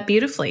said that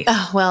beautifully.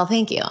 Oh, well,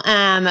 thank you.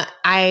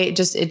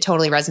 It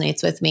totally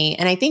resonates with me.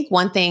 And I think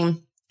one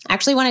thing, I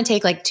actually want to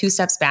take like 2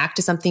 steps back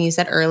to something you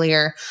said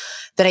earlier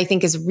that I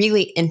think is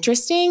really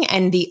interesting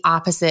and the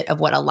opposite of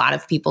what a lot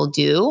of people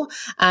do.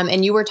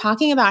 And you were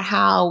talking about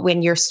how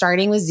when you're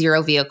starting with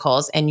 0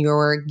 vehicles and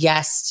you're a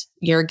guest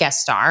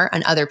star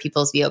on other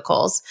people's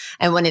vehicles,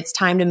 and when it's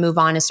time to move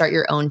on and start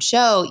your own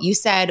show, you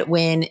said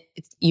when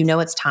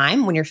it's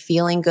time, when you're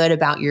feeling good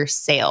about your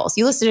sales.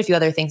 You listed a few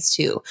other things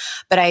too,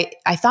 but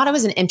I thought it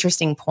was an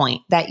interesting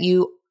point that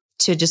you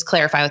to just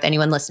clarify with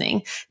anyone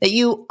listening, that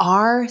you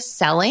are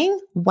selling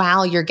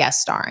while you're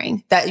guest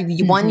starring. That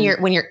when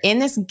you're in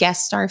this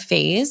guest star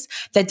phase,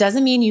 that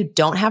doesn't mean you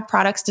don't have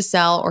products to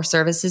sell or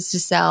services to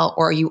sell,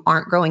 or you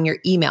aren't growing your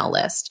email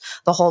list.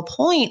 The whole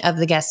point of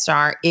the guest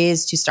star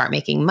is to start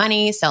making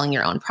money, selling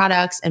your own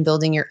products, and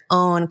building your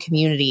own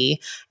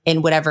community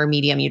in whatever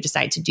medium you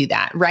decide to do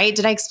that, right?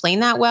 Did I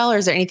explain that well? Or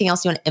is there anything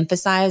else you want to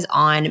emphasize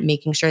on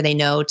making sure they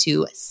know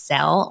to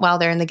sell while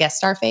they're in the guest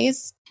star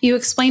phase? You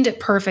explained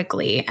it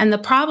perfectly. And the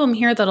problem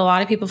here that a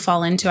lot of people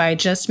fall into, I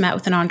just met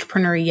with an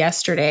entrepreneur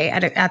yesterday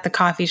at the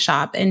coffee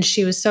shop, and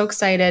she was so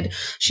excited.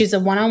 She's a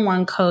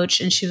one-on-one coach,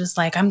 and she was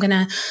like, I'm going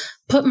to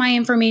put my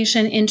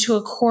information into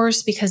a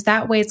course because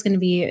that way it's going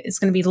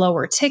to be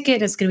lower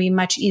ticket. It's going to be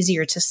much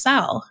easier to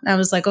sell. And I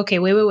was like, okay,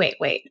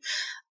 wait.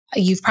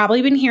 You've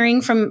probably been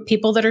hearing from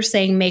people that are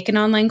saying, make an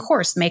online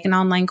course.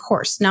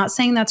 Not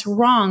saying that's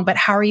wrong, but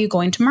how are you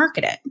going to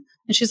market it?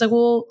 And she's like,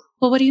 well,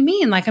 what do you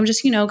mean? Like, I'm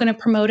just, going to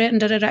promote it and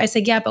da-da-da. I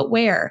said, yeah, but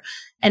where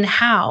and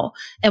how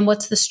and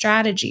what's the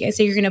strategy? I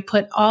say, you're going to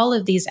put all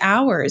of these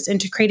hours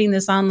into creating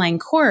this online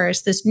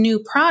course, this new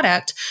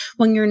product,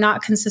 when you're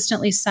not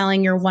consistently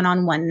selling your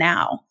one-on-one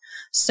now.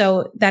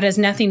 So that has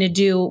nothing to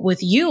do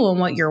with you and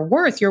what you're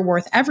worth. You're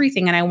worth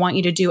everything. And I want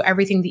you to do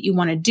everything that you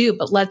want to do.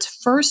 But let's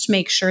first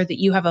make sure that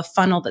you have a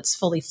funnel that's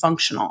fully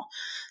functional.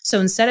 So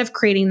instead of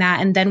creating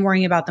that and then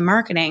worrying about the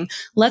marketing,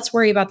 let's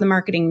worry about the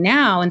marketing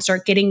now and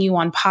start getting you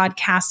on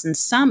podcasts and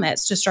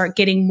summits to start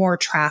getting more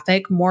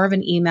traffic, more of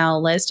an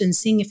email list, and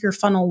seeing if your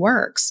funnel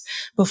works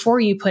before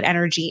you put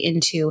energy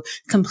into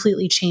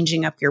completely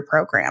changing up your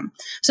program.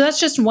 So that's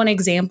just one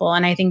example.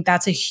 And I think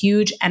that's a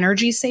huge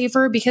energy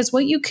saver, because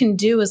what you can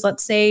do is,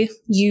 let's say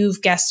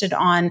you've guested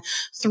on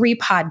 3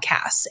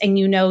 podcasts and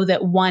you know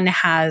that one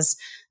has,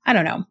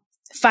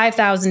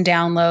 5,000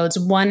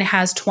 downloads, one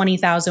has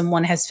 20,000,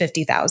 one has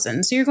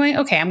 50,000. So you're going,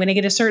 okay, I'm going to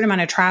get a certain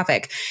amount of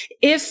traffic.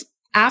 If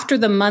after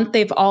the month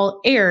they've all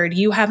aired,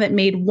 you haven't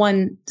made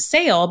one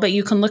sale, but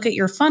you can look at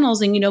your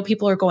funnels and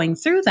people are going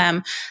through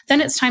them, then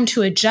it's time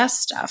to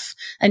adjust stuff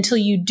until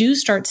you do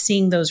start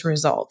seeing those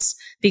results.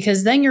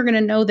 Because then you're going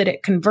to know that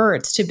it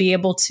converts to be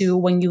able to,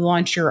 when you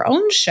launch your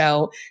own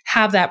show,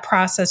 have that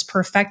process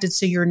perfected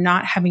so you're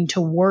not having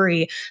to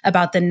worry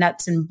about the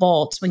nuts and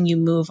bolts when you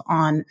move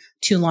on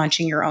to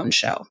launching your own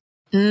show.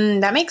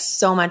 That makes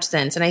so much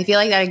sense. And I feel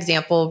like that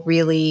example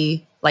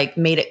really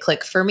made it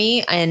click for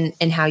me and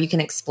how you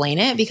can explain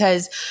it,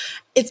 because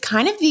it's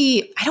kind of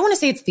I don't want to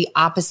say it's the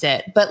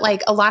opposite, but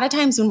a lot of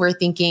times when we're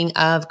thinking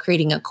of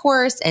creating a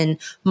course and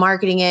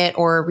marketing it,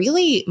 or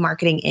really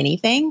marketing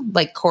anything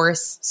like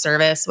course,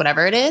 service,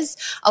 whatever it is,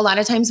 a lot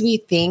of times we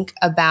think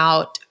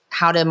about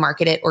how to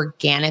market it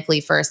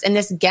organically first. And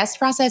this guest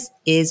process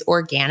is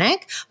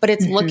organic, but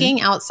it's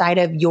looking outside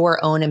of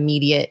your own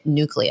immediate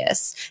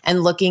nucleus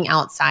and looking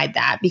outside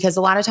that. Because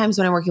a lot of times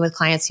when I'm working with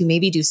clients who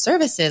maybe do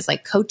services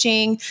like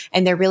coaching,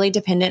 and they're really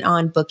dependent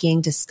on booking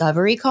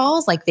discovery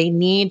calls, they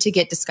need to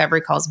get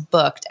discovery calls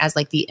booked as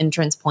the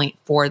entrance point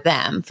for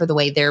them, for the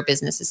way their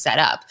business is set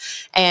up.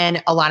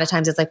 And a lot of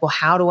times it's well,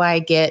 how do I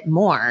get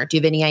more? Do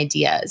you have any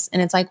ideas?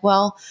 And it's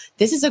well,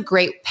 this is a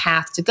great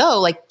path to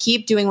go.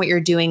 Keep doing what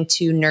you're doing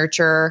to nurture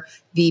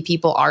the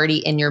people already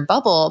in your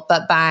bubble,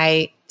 but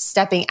by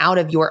stepping out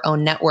of your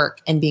own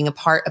network and being a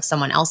part of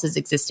someone else's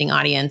existing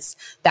audience,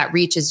 that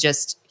reach is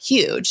just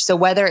huge. So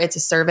whether it's a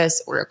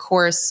service or a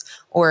course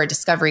or a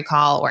discovery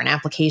call or an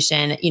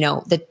application,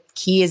 the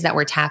key is that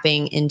we're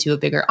tapping into a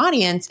bigger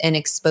audience and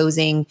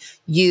exposing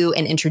you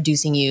and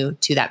introducing you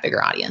to that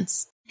bigger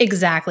audience.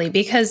 Exactly.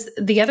 Because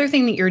the other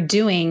thing that you're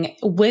doing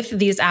with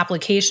these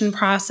application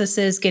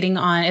processes, getting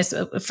on, is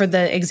for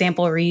the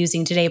example we're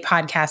using today,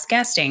 podcast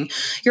guesting,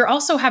 you're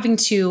also having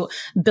to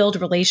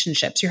build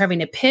relationships. You're having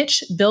to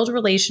pitch, build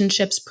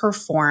relationships,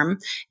 perform,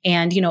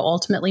 and,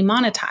 ultimately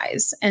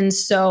monetize. And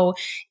so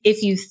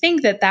if you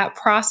think that that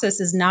process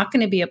is not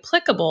going to be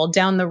applicable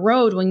down the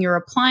road when you're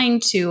applying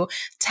to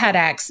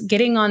TEDx,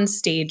 getting on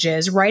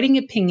stages, writing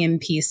opinion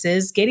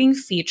pieces, getting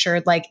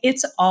featured,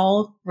 it's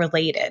all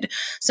related.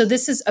 So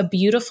this is a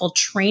beautiful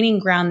training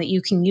ground that you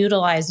can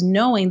utilize,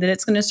 knowing that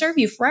it's going to serve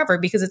you forever,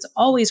 because it's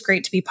always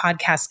great to be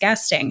podcast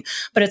guesting,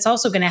 but it's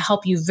also going to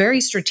help you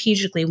very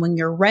strategically when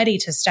you're ready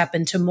to step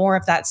into more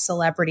of that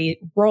celebrity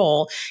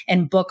role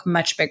and book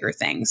much bigger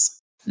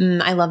things.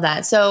 I love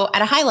that. So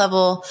at a high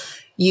level,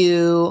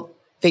 you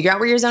figure out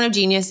where your zone of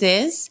genius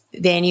is.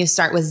 Then you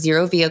start with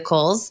 0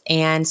 vehicles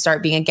and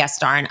start being a guest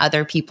star in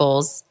other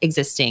people's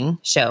existing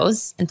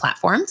shows and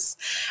platforms.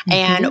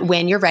 And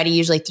when you're ready,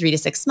 usually 3 to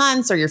 6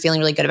 months, or you're feeling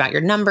really good about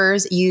your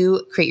numbers,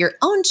 you create your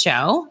own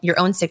show, your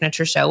own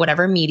signature show,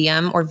 whatever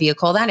medium or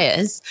vehicle that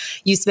is.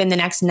 You spend the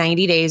next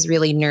 90 days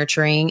really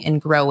nurturing and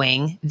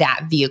growing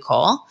that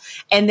vehicle.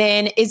 And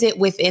then is it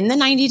within the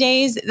 90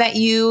 days that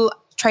you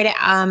try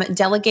to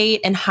delegate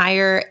and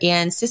hire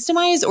and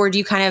systemize, or do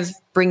you kind of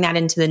bring that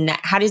into the net?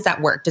 How does that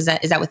work? Is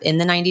that within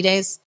the 90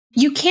 days?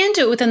 You can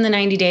do it within the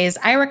 90 days.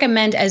 I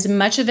recommend as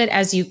much of it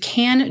as you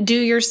can do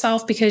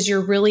yourself because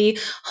you're really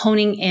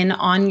honing in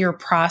on your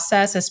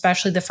process,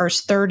 especially the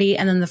first 30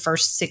 and then the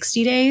first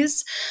 60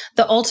 days.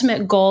 The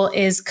ultimate goal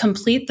is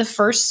complete the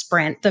first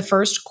sprint, the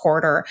first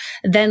quarter,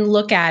 then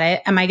look at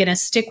it. Am I going to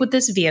stick with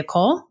this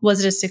vehicle?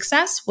 Was it a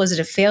success? Was it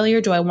a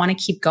failure? Do I want to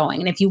keep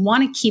going? And if you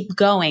want to keep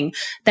going,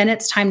 then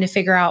it's time to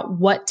figure out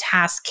what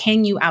tasks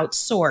can you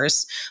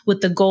outsource with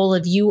the goal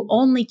of you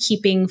only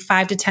keeping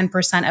 5 to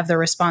 10% of the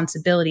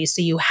responsibility. So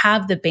you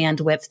have the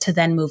bandwidth to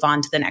then move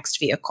on to the next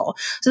vehicle.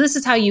 So this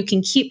is how you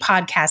can keep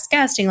podcast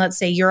guesting. Let's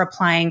say you're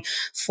applying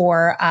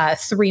for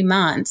 3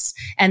 months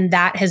and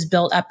that has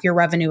built up your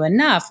revenue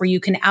enough where you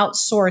can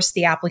outsource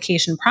the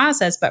application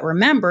process. But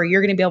remember,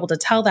 you're going to be able to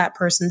tell that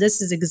person, this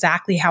is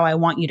exactly how I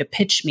want you to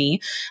pitch me.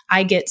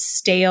 I get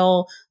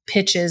stale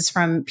pitches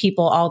from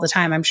people all the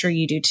time. I'm sure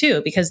you do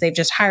too, because they've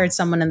just hired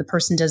someone and the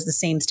person does the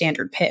same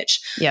standard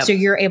pitch. Yep. So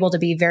you're able to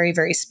be very,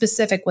 very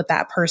specific with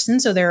that person.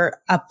 So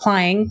they're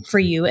applying for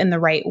you in the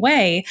right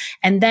way.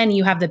 And then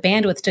you have the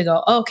bandwidth to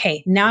go,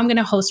 okay, now I'm going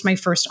to host my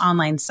first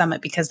online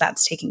summit because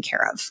that's taken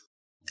care of.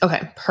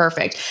 Okay,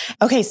 perfect.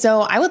 Okay,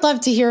 so I would love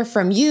to hear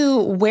from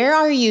you. Where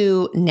are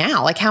you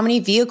now? Like, how many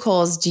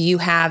vehicles do you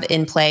have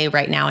in play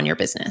right now in your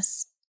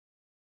business?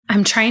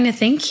 I'm trying to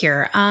think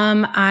here.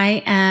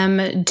 I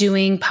am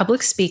doing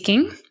public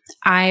speaking.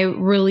 I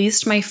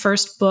released my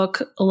first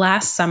book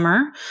last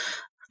summer.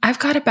 I've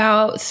got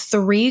about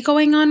 3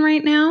 going on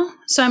right now.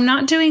 So I'm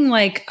not doing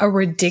like a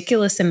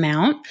ridiculous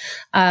amount,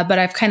 but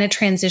I've kind of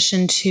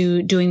transitioned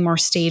to doing more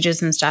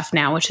stages and stuff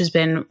now, which has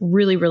been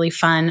really, really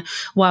fun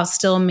while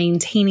still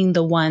maintaining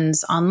the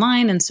ones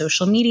online and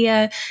social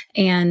media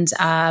and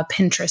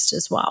Pinterest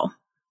as well.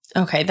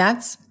 Okay,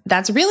 that's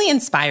really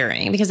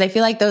inspiring because I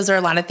feel like those are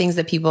a lot of things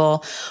that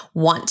people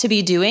want to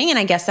be doing. And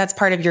I guess that's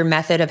part of your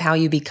method of how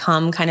you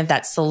become kind of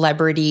that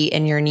celebrity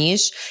in your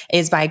niche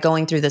is by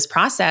going through this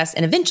process.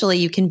 And eventually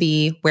you can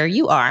be where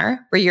you are,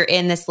 where you're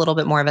in this little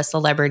bit more of a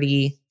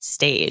celebrity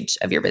stage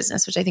of your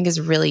business, which I think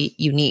is really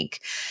unique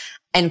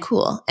and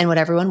cool and what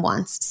everyone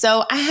wants.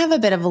 So I have a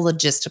bit of a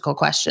logistical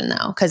question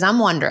though, because I'm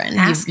wondering,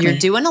 you're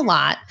doing a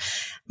lot.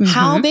 Mm-hmm.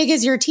 How big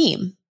is your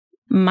team?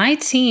 My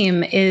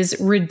team is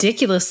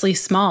ridiculously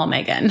small,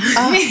 Megan.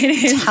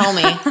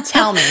 Oh,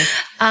 tell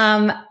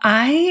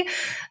me.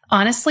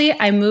 Honestly,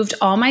 I moved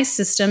all my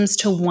systems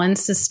to one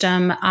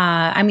system.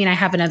 I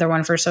have another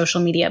one for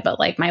social media, but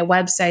like my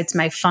websites,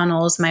 my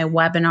funnels, my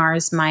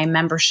webinars, my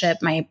membership,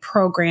 my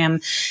program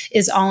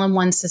is all in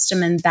one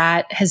system. And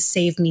that has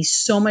saved me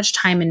so much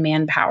time and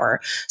manpower.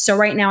 So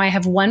right now I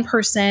have one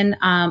person.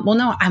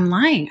 No, I'm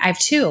lying. I have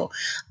 2.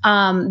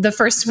 The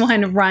first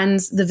one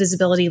runs the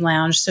Visibility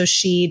Lounge. So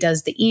she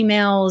does the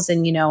emails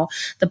and,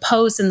 the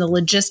posts and the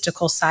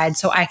logistical side.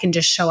 So I can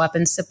just show up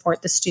and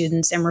support the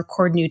students and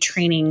record new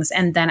trainings.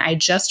 And then I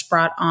just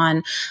brought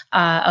on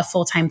a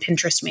full-time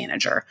Pinterest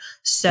manager.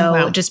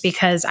 So just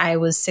because I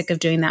was sick of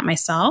doing that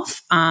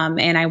myself,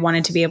 and I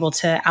wanted to be able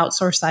to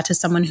outsource that to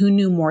someone who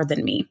knew more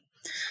than me.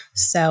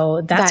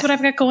 So that's what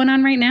I've got going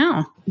on right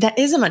now. That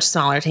is a much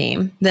smaller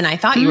team than I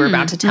thought you were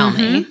about to tell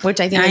me,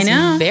 which I think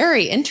is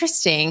very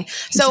interesting.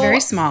 So it's very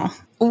small.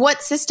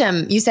 What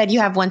system? You said you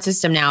have one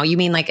system now. You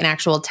mean like an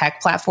actual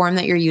tech platform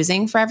that you're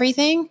using for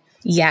everything?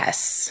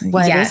 Yes.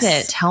 What is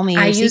it? Tell me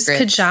your secrets. I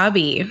use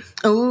Kajabi.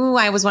 Oh,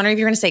 I was wondering if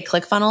you were going to say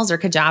ClickFunnels or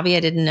Kajabi. I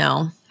didn't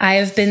know. I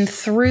have been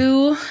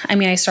through,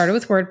 I started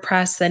with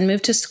WordPress, then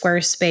moved to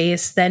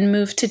Squarespace, then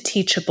moved to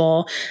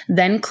Teachable,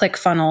 then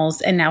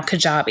ClickFunnels, and now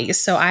Kajabi.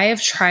 So I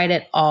have tried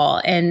it all.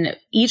 And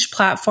each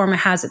platform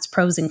has its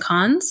pros and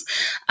cons.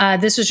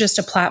 This was just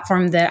a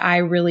platform that I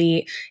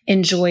really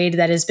enjoyed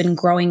that has been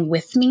growing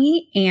with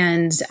me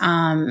and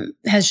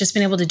has just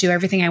been able to do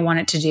everything I want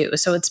it to do.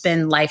 So it's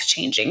been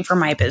life-changing for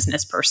my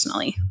business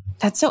personally.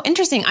 That's so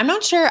interesting. I'm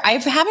not sure. I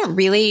haven't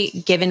really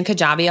given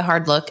Kajabi a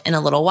hard look in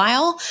a little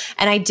while.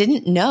 And I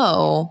didn't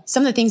know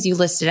some of the things you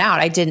listed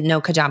out. I didn't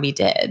know Kajabi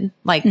did,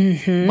 like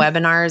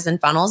webinars and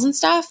funnels and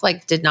stuff.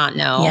 Like did not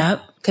know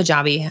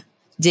Kajabi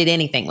did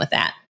anything with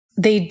that.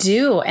 They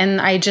do.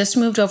 And I just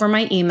moved over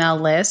my email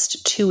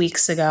list 2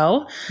 weeks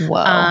ago.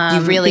 Whoa.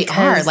 You really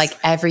are like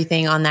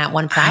everything on that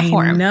one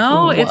platform. I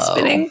know. Whoa. It's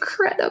been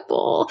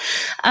incredible.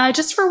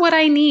 Just for what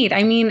I need.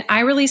 I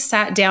really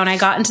sat down. I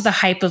got into the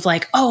hype of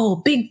like, oh,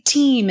 big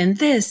team and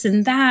this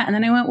and that. And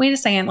then I went, wait a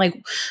second,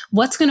 like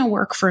what's going to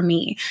work for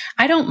me?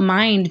 I don't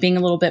mind being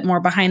a little bit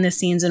more behind the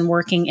scenes and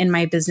working in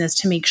my business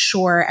to make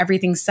sure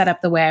everything's set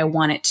up the way I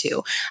want it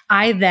to.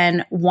 I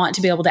then want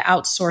to be able to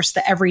outsource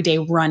the everyday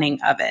running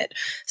of it.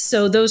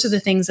 So those are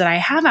the things that I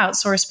have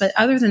outsourced. But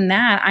other than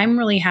that, I'm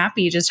really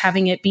happy just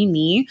having it be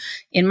me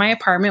in my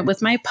apartment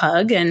with my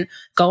pug and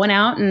going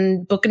out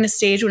and booking a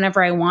stage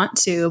whenever I want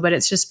to. But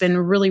it's just been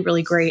really,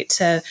 really great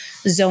to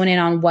zone in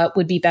on what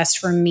would be best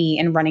for me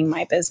in running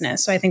my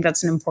business. So I think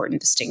that's an important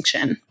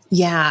distinction.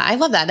 Yeah, I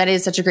love that. That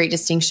is such a great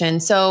distinction.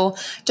 So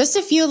just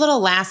a few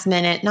little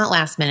not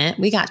last minute,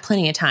 we got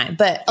plenty of time,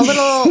 but a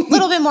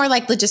little bit more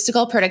like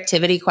logistical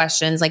productivity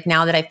questions, like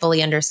now that I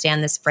fully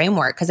understand this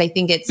framework, because I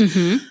think it's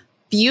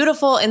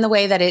beautiful in the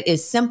way that it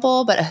is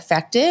simple but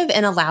effective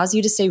and allows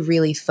you to stay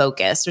really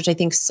focused, which I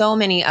think so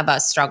many of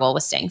us struggle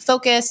with staying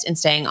focused and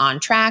staying on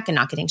track and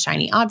not getting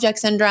shiny object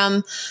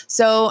syndrome.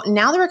 So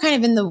now that we're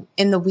kind of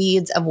in the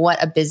weeds of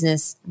what a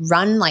business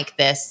run like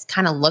this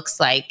kind of looks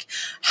like,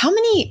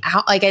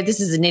 this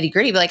is a nitty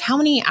gritty, but like how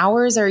many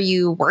hours are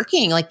you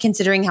working? Like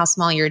considering how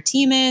small your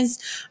team is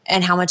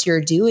and how much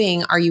you're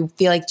doing, do you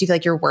feel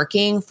like you're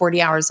working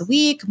 40 hours a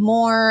week,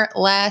 more,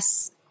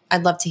 less?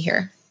 I'd love to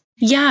hear.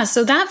 Yeah,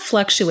 so that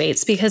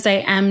fluctuates because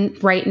I am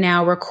right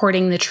now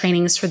recording the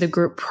trainings for the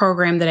group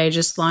program that I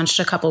just launched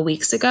a couple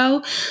weeks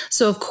ago.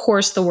 So of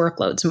course the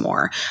workload's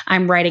more.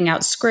 I'm writing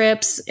out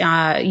scripts,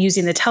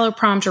 using the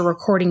teleprompter,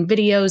 recording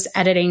videos,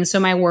 editing. So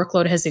my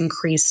workload has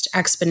increased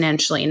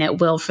exponentially, and it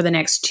will for the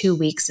next 2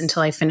 weeks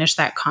until I finish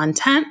that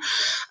content.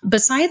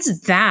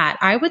 Besides that,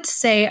 I would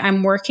say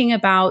I'm working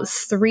about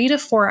 3 to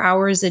 4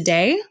 hours a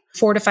day,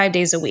 4 to 5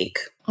 days a week.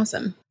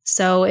 Awesome.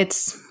 So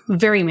it's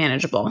very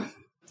manageable.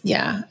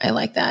 Yeah, I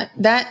like that.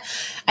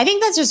 I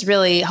think that's just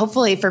really,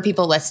 hopefully for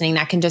people listening,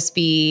 that can just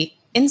be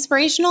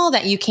inspirational,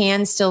 that you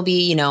can still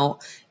be,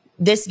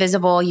 this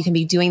visible, you can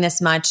be doing this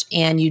much,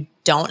 and you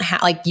don't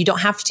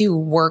have to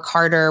work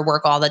harder,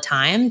 work all the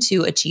time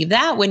to achieve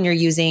that when you're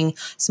using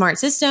smart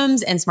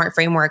systems and smart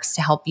frameworks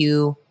to help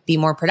you be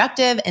more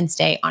productive and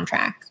stay on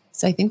track.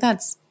 So I think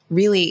that's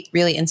really,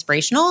 really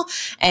inspirational.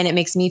 And it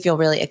makes me feel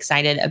really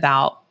excited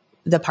about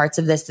the parts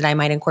of this that I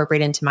might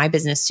incorporate into my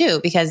business too,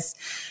 because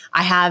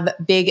I have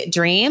big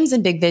dreams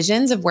and big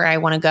visions of where I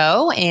want to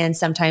go. And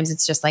sometimes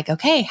it's just like,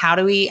 okay, how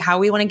do we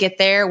want to get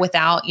there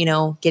without,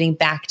 getting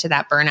back to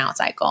that burnout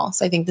cycle?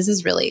 So I think this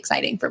is really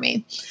exciting for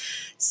me.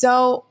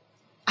 So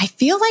I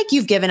feel like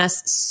you've given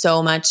us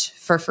so much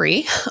for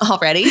free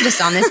already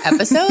just on this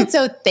episode.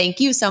 So thank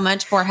you so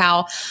much for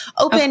how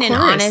open and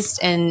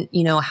honest and,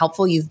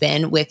 helpful you've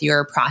been with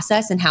your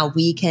process and how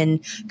we can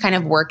kind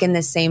of work in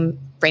the same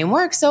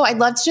framework. So I'd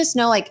love to just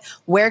know,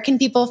 where can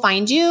people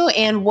find you,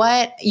 and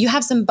what you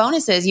have some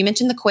bonuses. You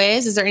mentioned the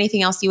quiz. Is there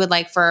anything else you would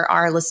like for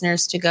our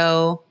listeners to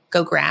go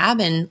grab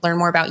and learn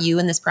more about you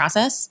in this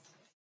process?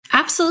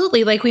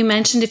 Absolutely. Like we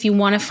mentioned, if you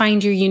want to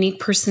find your unique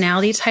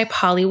personality type,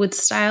 Hollywood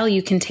style,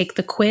 you can take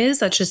the quiz.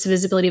 That's just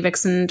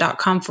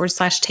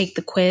visibilityvixen.com/take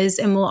the quiz.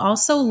 And we'll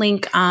also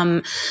link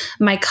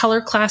my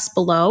color class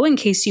below in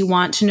case you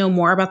want to know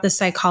more about the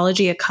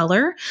psychology of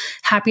color.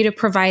 Happy to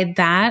provide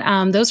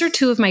that. Those are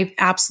two of my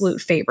absolute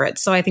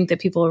favorites. So I think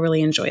that people will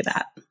really enjoy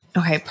that.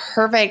 Okay,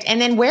 perfect.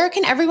 And then where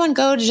can everyone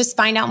go to just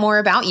find out more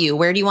about you?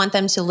 Where do you want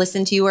them to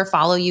listen to you or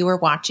follow you or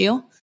watch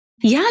you?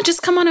 Yeah,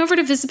 just come on over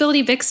to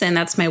Visibility Vixen.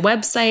 That's my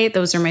website.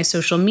 Those are my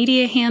social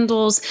media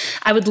handles.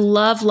 I would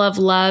love, love,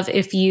 love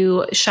if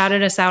you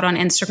shouted us out on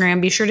Instagram.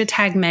 Be sure to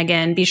tag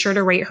Megan. Be sure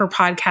to rate her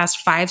podcast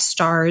 5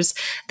 stars.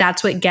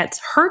 That's what gets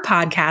her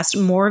podcast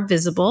more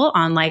visible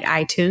on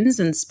iTunes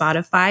and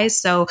Spotify.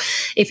 So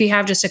if you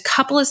have just a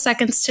couple of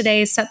seconds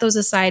today, set those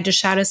aside to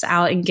shout us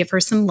out and give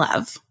her some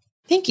love.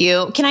 Thank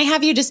you. Can I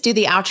have you just do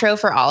the outro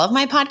for all of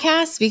my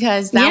podcasts?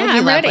 Because that would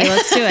be lovely. Ready.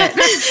 Let's do it.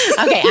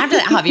 Okay. After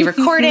that, I'll have you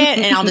record it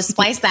and I'll just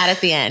splice that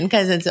at the end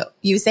because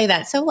you say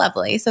that so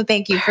lovely. So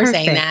thank you for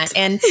saying that.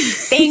 And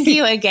thank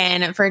you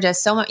again for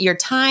just so much, your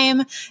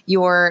time,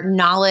 your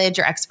knowledge,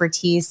 your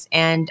expertise.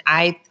 And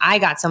I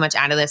got so much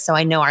out of this. So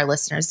I know our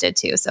listeners did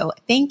too. So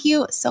thank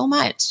you so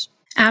much.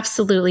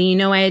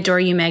 Absolutely. I adore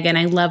you, Megan.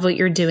 I love what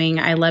you're doing.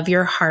 I love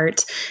your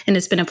heart. And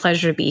it's been a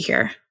pleasure to be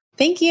here.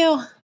 Thank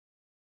you.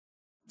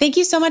 Thank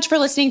you so much for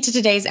listening to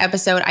today's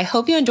episode. I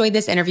hope you enjoyed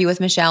this interview with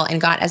Michelle and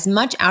got as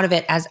much out of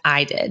it as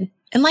I did.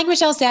 And like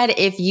Michelle said,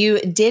 if you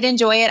did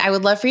enjoy it, I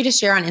would love for you to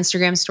share on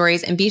Instagram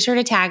stories and be sure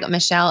to tag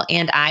Michelle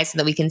and I so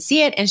that we can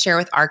see it and share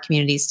with our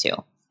communities too.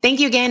 Thank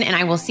you again, and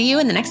I will see you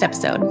in the next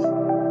episode.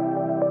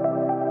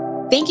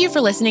 Thank you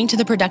for listening to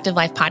the Productive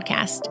Life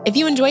podcast. If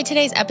you enjoyed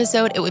today's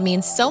episode, it would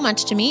mean so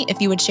much to me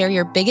if you would share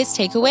your biggest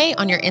takeaway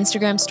on your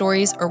Instagram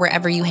stories or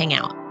wherever you hang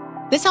out.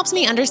 This helps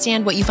me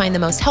understand what you find the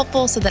most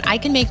helpful so that I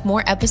can make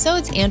more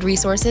episodes and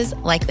resources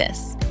like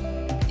this.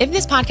 If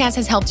this podcast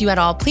has helped you at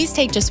all, please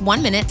take just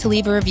 1 minute to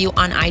leave a review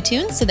on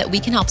iTunes so that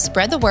we can help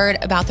spread the word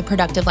about the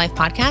Productive Life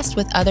podcast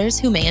with others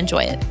who may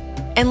enjoy it.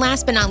 And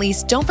last but not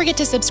least, don't forget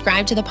to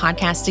subscribe to the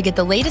podcast to get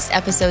the latest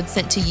episodes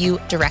sent to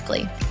you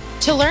directly.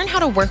 To learn how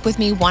to work with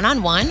me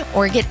one-on-one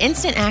or get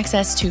instant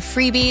access to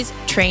freebies,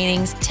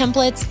 trainings,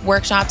 templates,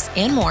 workshops,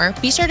 and more,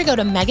 be sure to go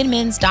to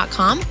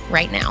meganmins.com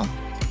right now.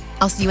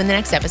 I'll see you in the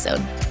next episode.